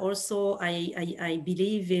 but also I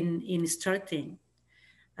believe in starting.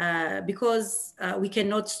 Because we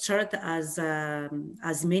cannot start as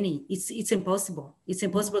many. It's impossible. It's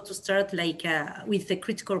impossible to start like with the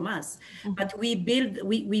critical mass. Mm-hmm. But we build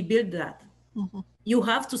that. Mm-hmm. You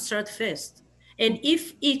have to start first. And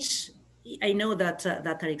if each, I know that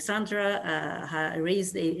Alexandra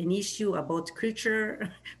raised an issue about culture,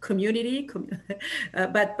 community,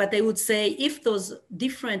 but I would say if those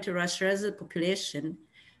different racialized population,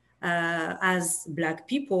 as Black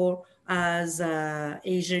people, as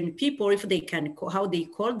Asian people, if they can, how they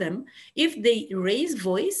call them, if they raise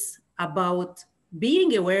voice about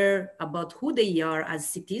being aware about who they are as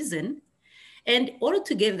citizen, and all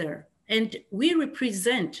together, and we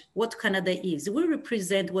represent what Canada is, we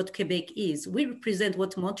represent what Quebec is, we represent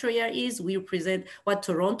what Montreal is, we represent what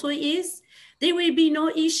Toronto is, there will be no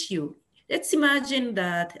issue. Let's imagine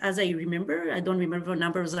that, as I remember, I don't remember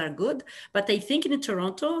numbers are good, but I think in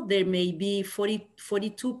Toronto, there may be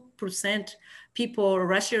 42% people,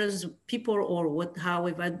 racialized people, or what,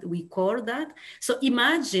 however we call that. So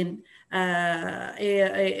imagine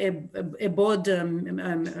a board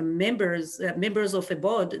members of a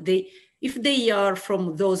board, if they are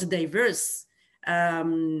from those diverse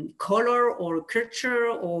color or culture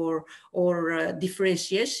or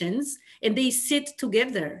differentiations, and they sit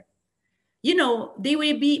together, you know, there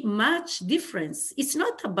will be much difference. It's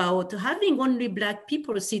not about having only Black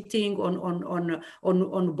people sitting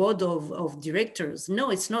on board of directors. No,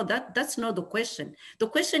 it's not that. That's not the question. The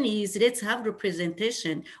question is, let's have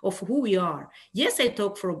representation of who we are. Yes, I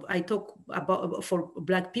talk about for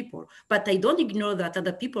Black people, but I don't ignore that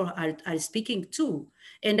other people are speaking too.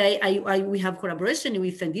 And we have collaboration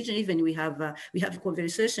with Indigenous, and we have a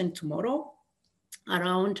conversation tomorrow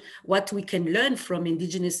around what we can learn from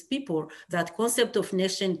Indigenous people, that concept of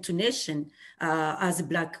nation to nation as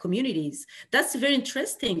Black communities. That's very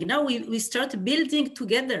interesting. Now we start building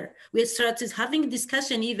together. We started having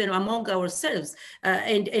discussion even among ourselves.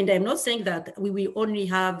 And I'm not saying that we will only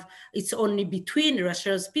have, it's only between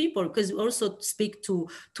racialized people, because we also speak to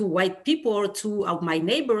white people, to my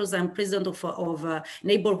neighbors. I'm president of a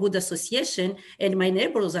neighborhood association, and my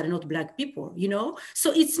neighbors are not Black people, you know?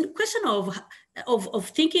 So it's a question of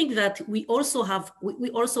thinking that we also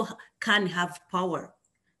can have power.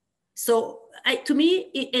 So to me,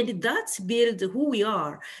 and that's build who we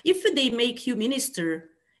are. If they make you minister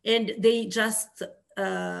and they just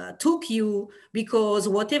took you because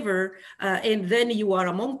whatever, and then you are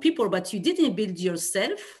among people, but you didn't build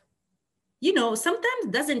yourself, you know, sometimes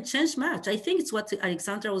it doesn't change much. I think it's what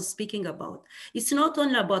Alexandra was speaking about. It's not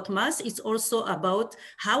only about mass, it's also about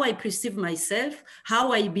how I perceive myself,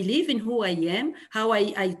 how I believe in who I am, how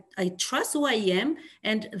I trust who I am,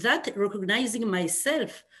 and that recognizing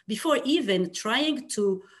myself before even trying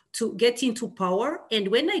to get into power. And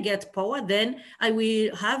when I get power, then I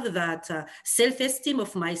will have that self-esteem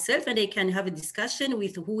of myself, and I can have a discussion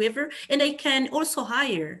with whoever, and I can also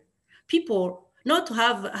hire people, not to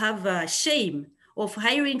have shame of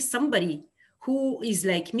hiring somebody who is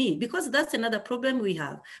like me, because that's another problem we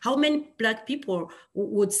have. How many Black people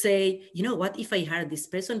would say, you know what, if I hire this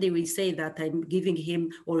person, they will say that I'm giving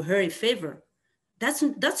him or her a favor.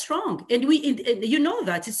 That's wrong. And you know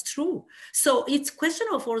that it's true. So it's question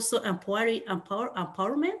of also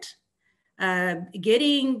empowerment,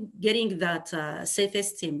 getting that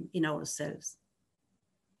self-esteem in ourselves.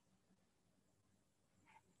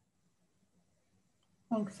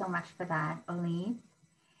 Thanks so much for that, Olive.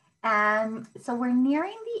 So we're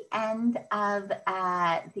nearing the end of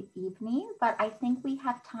the evening, but I think we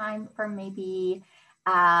have time for maybe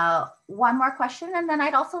one more question, and then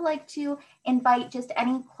I'd also like to invite just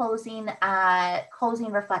any closing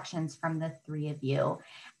reflections from the three of you.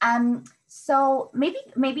 So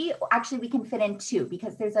maybe actually we can fit in two,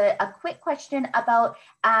 because there's a quick question about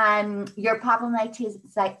your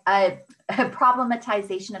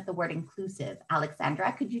problematization of the word inclusive.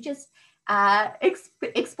 Alexandra, could you just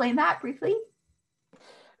explain that briefly?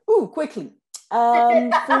 Ooh, quickly.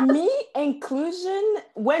 For me, inclusion,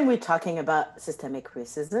 when we're talking about systemic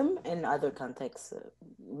racism, in other contexts,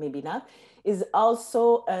 maybe not, is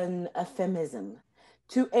also an euphemism.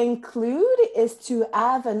 To include is to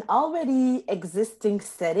have an already existing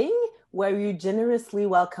setting where you generously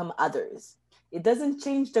welcome others. It doesn't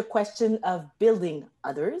change the question of building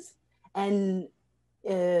others. And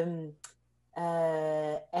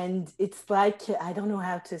it's like, I don't know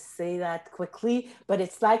how to say that quickly, but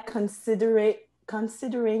it's like considering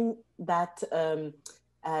that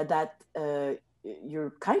you're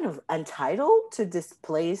kind of entitled to this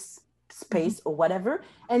space or whatever,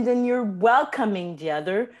 and then you're welcoming the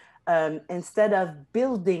other instead of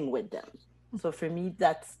building with them. So for me,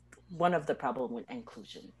 that's one of the problems with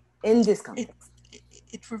inclusion in this context.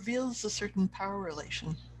 It reveals a certain power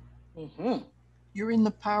relation. Mm-hmm. You're in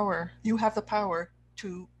the power, you have the power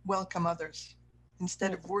to welcome others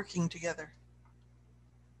instead of working together.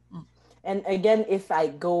 And again, if I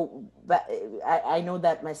go back, I know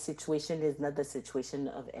that my situation is not the situation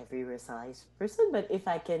of every racialized person, but if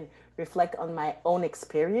I can reflect on my own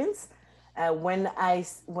experience, when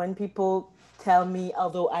people tell me,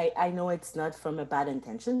 although I know it's not from a bad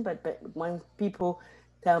intention, but when people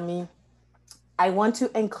tell me, I want to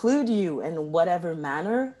include you in whatever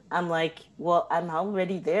manner, I'm like, well, I'm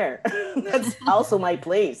already there. That's also my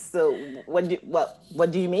place. So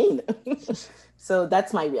what do you mean? So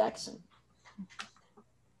that's my reaction.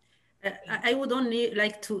 I would only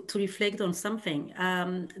like to reflect on something,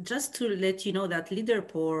 just to let you know that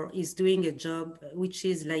Leaderpol is doing a job which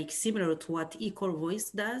is like similar to what Equal Voice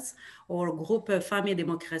does or Groupe Femmes et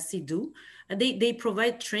Démocratie do. They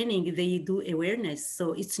provide training, they do awareness.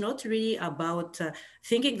 So it's not really about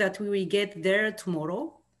thinking that we will get there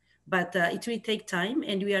tomorrow, but it will take time,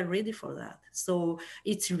 and we are ready for that. So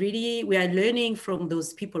it's really, we are learning from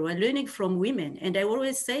those people, we're learning from women. And I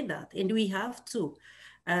always say that, and we have to.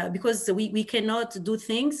 Because we cannot do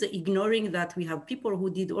things ignoring that we have people who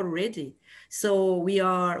did already. So we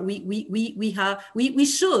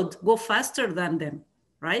should go faster than them,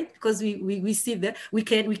 right? Because we see that we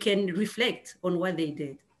can reflect on what they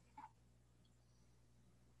did.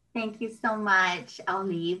 Thank you so much,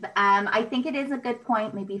 Olive. I think it is a good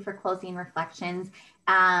point, maybe for closing reflections.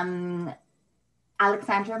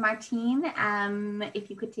 Alexandra, Martine, if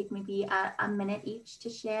you could take maybe a minute each to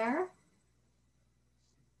share.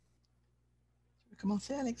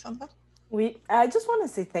 Commencer, Alexandra? I just want to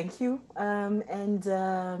say thank you.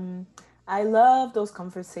 I love those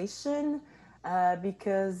conversations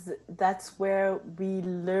because that's where we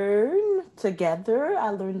learn together.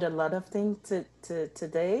 I learned a lot of things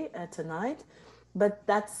tonight, but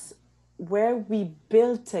that's where we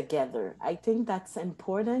build together. I think that's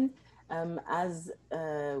important. As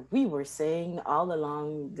we were saying all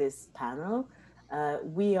along this panel,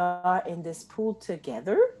 we are in this pool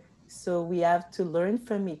together. So we have to learn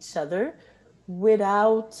from each other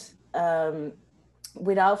without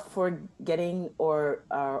forgetting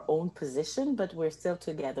our own position, but we're still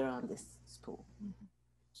together on this spool.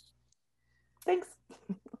 Thanks.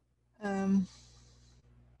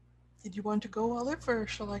 Did you want to go, Olive, or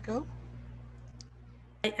shall I go?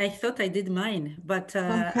 I thought I did mine, but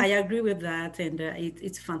I agree with that, and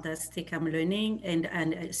it's fantastic. I'm learning,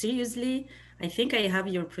 and seriously, I think I have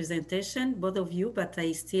your presentation, both of you, but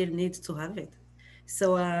I still need to have it.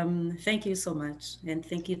 So thank you so much, and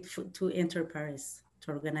thank you to Inter Paris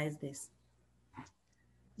to organize this.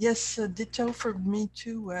 Yes, ditto for me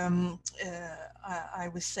too. I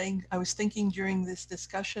was thinking during this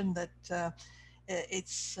discussion that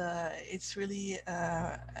it's really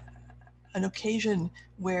an occasion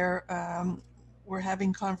where we're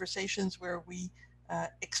having conversations where we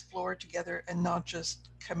explore together and not just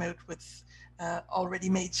come out with already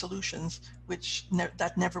made solutions, which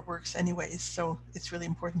that never works anyways. So it's really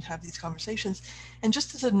important to have these conversations. And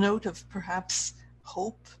just as a note of perhaps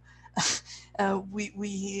hope, we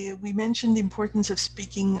mentioned the importance of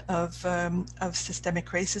speaking of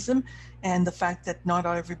systemic racism and the fact that not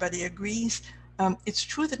everybody agrees. It's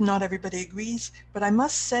true that not everybody agrees, but I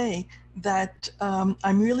must say that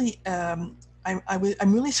I'm really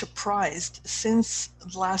surprised since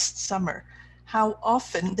last summer how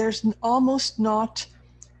often there's almost not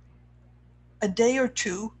a day or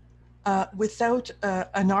two without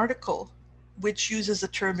an article which uses the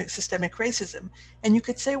term systemic racism. And you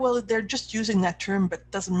could say, well, they're just using that term, but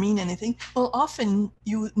it doesn't mean anything. Well, often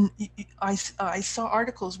I saw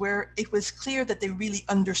articles where it was clear that they really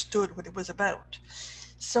understood what it was about.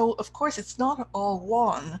 So of course, it's not all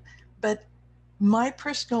one, but my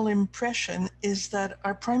personal impression is that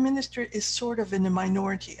our Prime Minister is sort of in a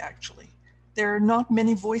minority, actually. There are not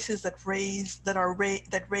many voices that raise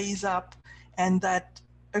up and that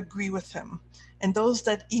agree with him. And those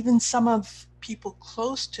that even some of people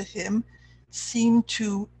close to him seem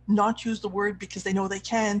to not use the word because they know they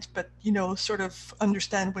can't, but, you know, sort of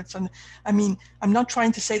understand what's on. I mean, I'm not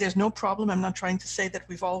trying to say there's no problem. I'm not trying to say that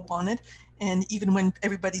we've all won it. And even when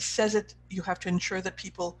everybody says it, you have to ensure that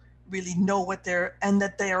people really know what they're, and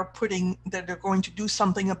that they are that they're going to do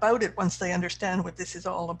something about it once they understand what this is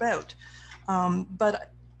all about.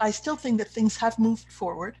 But I still think that things have moved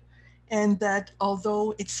forward, and that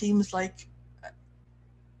although it seems like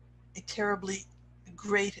a terribly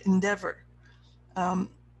great endeavor,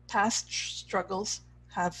 past struggles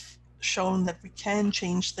have shown that we can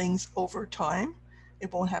change things over time.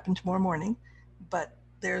 It won't happen tomorrow morning, but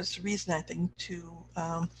there's reason, I think, to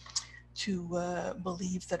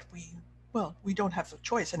believe that we don't have a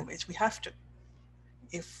choice anyways. We have to,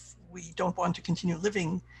 if we don't want to continue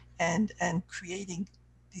living and creating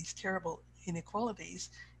these terrible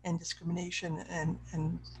inequalities and discrimination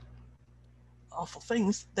and awful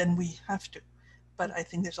things, then we have to. But I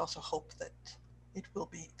think there's also hope that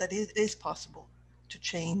it is possible to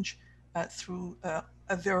change through a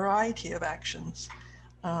variety of actions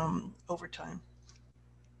over time.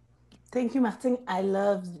 Thank you, Martine. I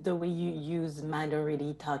love the way you use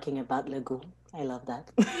minority talking about Lego. I love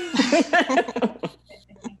that.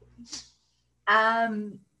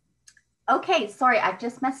 Okay, sorry, I've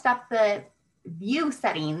just messed up the view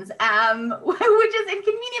settings, which is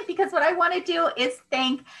inconvenient because what I want to do is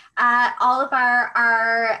thank all of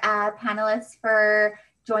our panelists for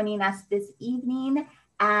joining us this evening,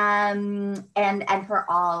 and for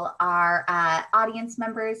all our audience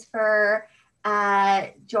members for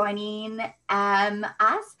joining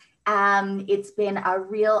us. It's been a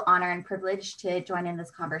real honor and privilege to join in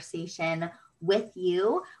this conversation with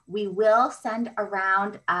you. We will send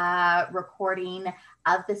around a recording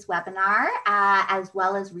of this webinar, as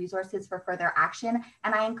well as resources for further action.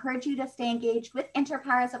 And I encourage you to stay engaged with Inter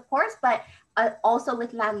Paris, of course, but also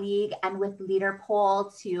with La Ligue and with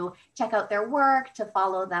Leaderpol, to check out their work, to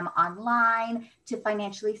follow them online, to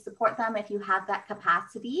financially support them if you have that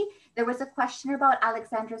capacity. There was a question about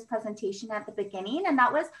Alexandra's presentation at the beginning, and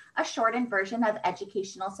that was a shortened version of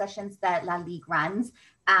educational sessions that La Ligue runs.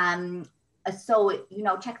 So, you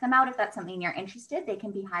know, check them out if that's something you're interested. They can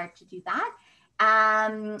be hired to do that.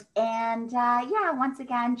 Yeah, once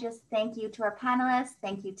again, just thank you to our panelists.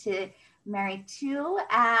 Thank you to Mary too,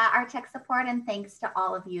 our tech support, and thanks to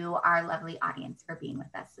all of you, our lovely audience, for being with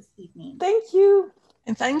us this evening. Thank you.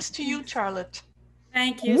 And thanks to you, Charlotte.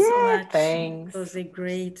 Thank you so much. Thanks. It was a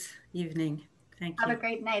great evening. Thank you. Have a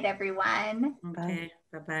great night, everyone. Okay,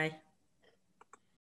 bye-bye.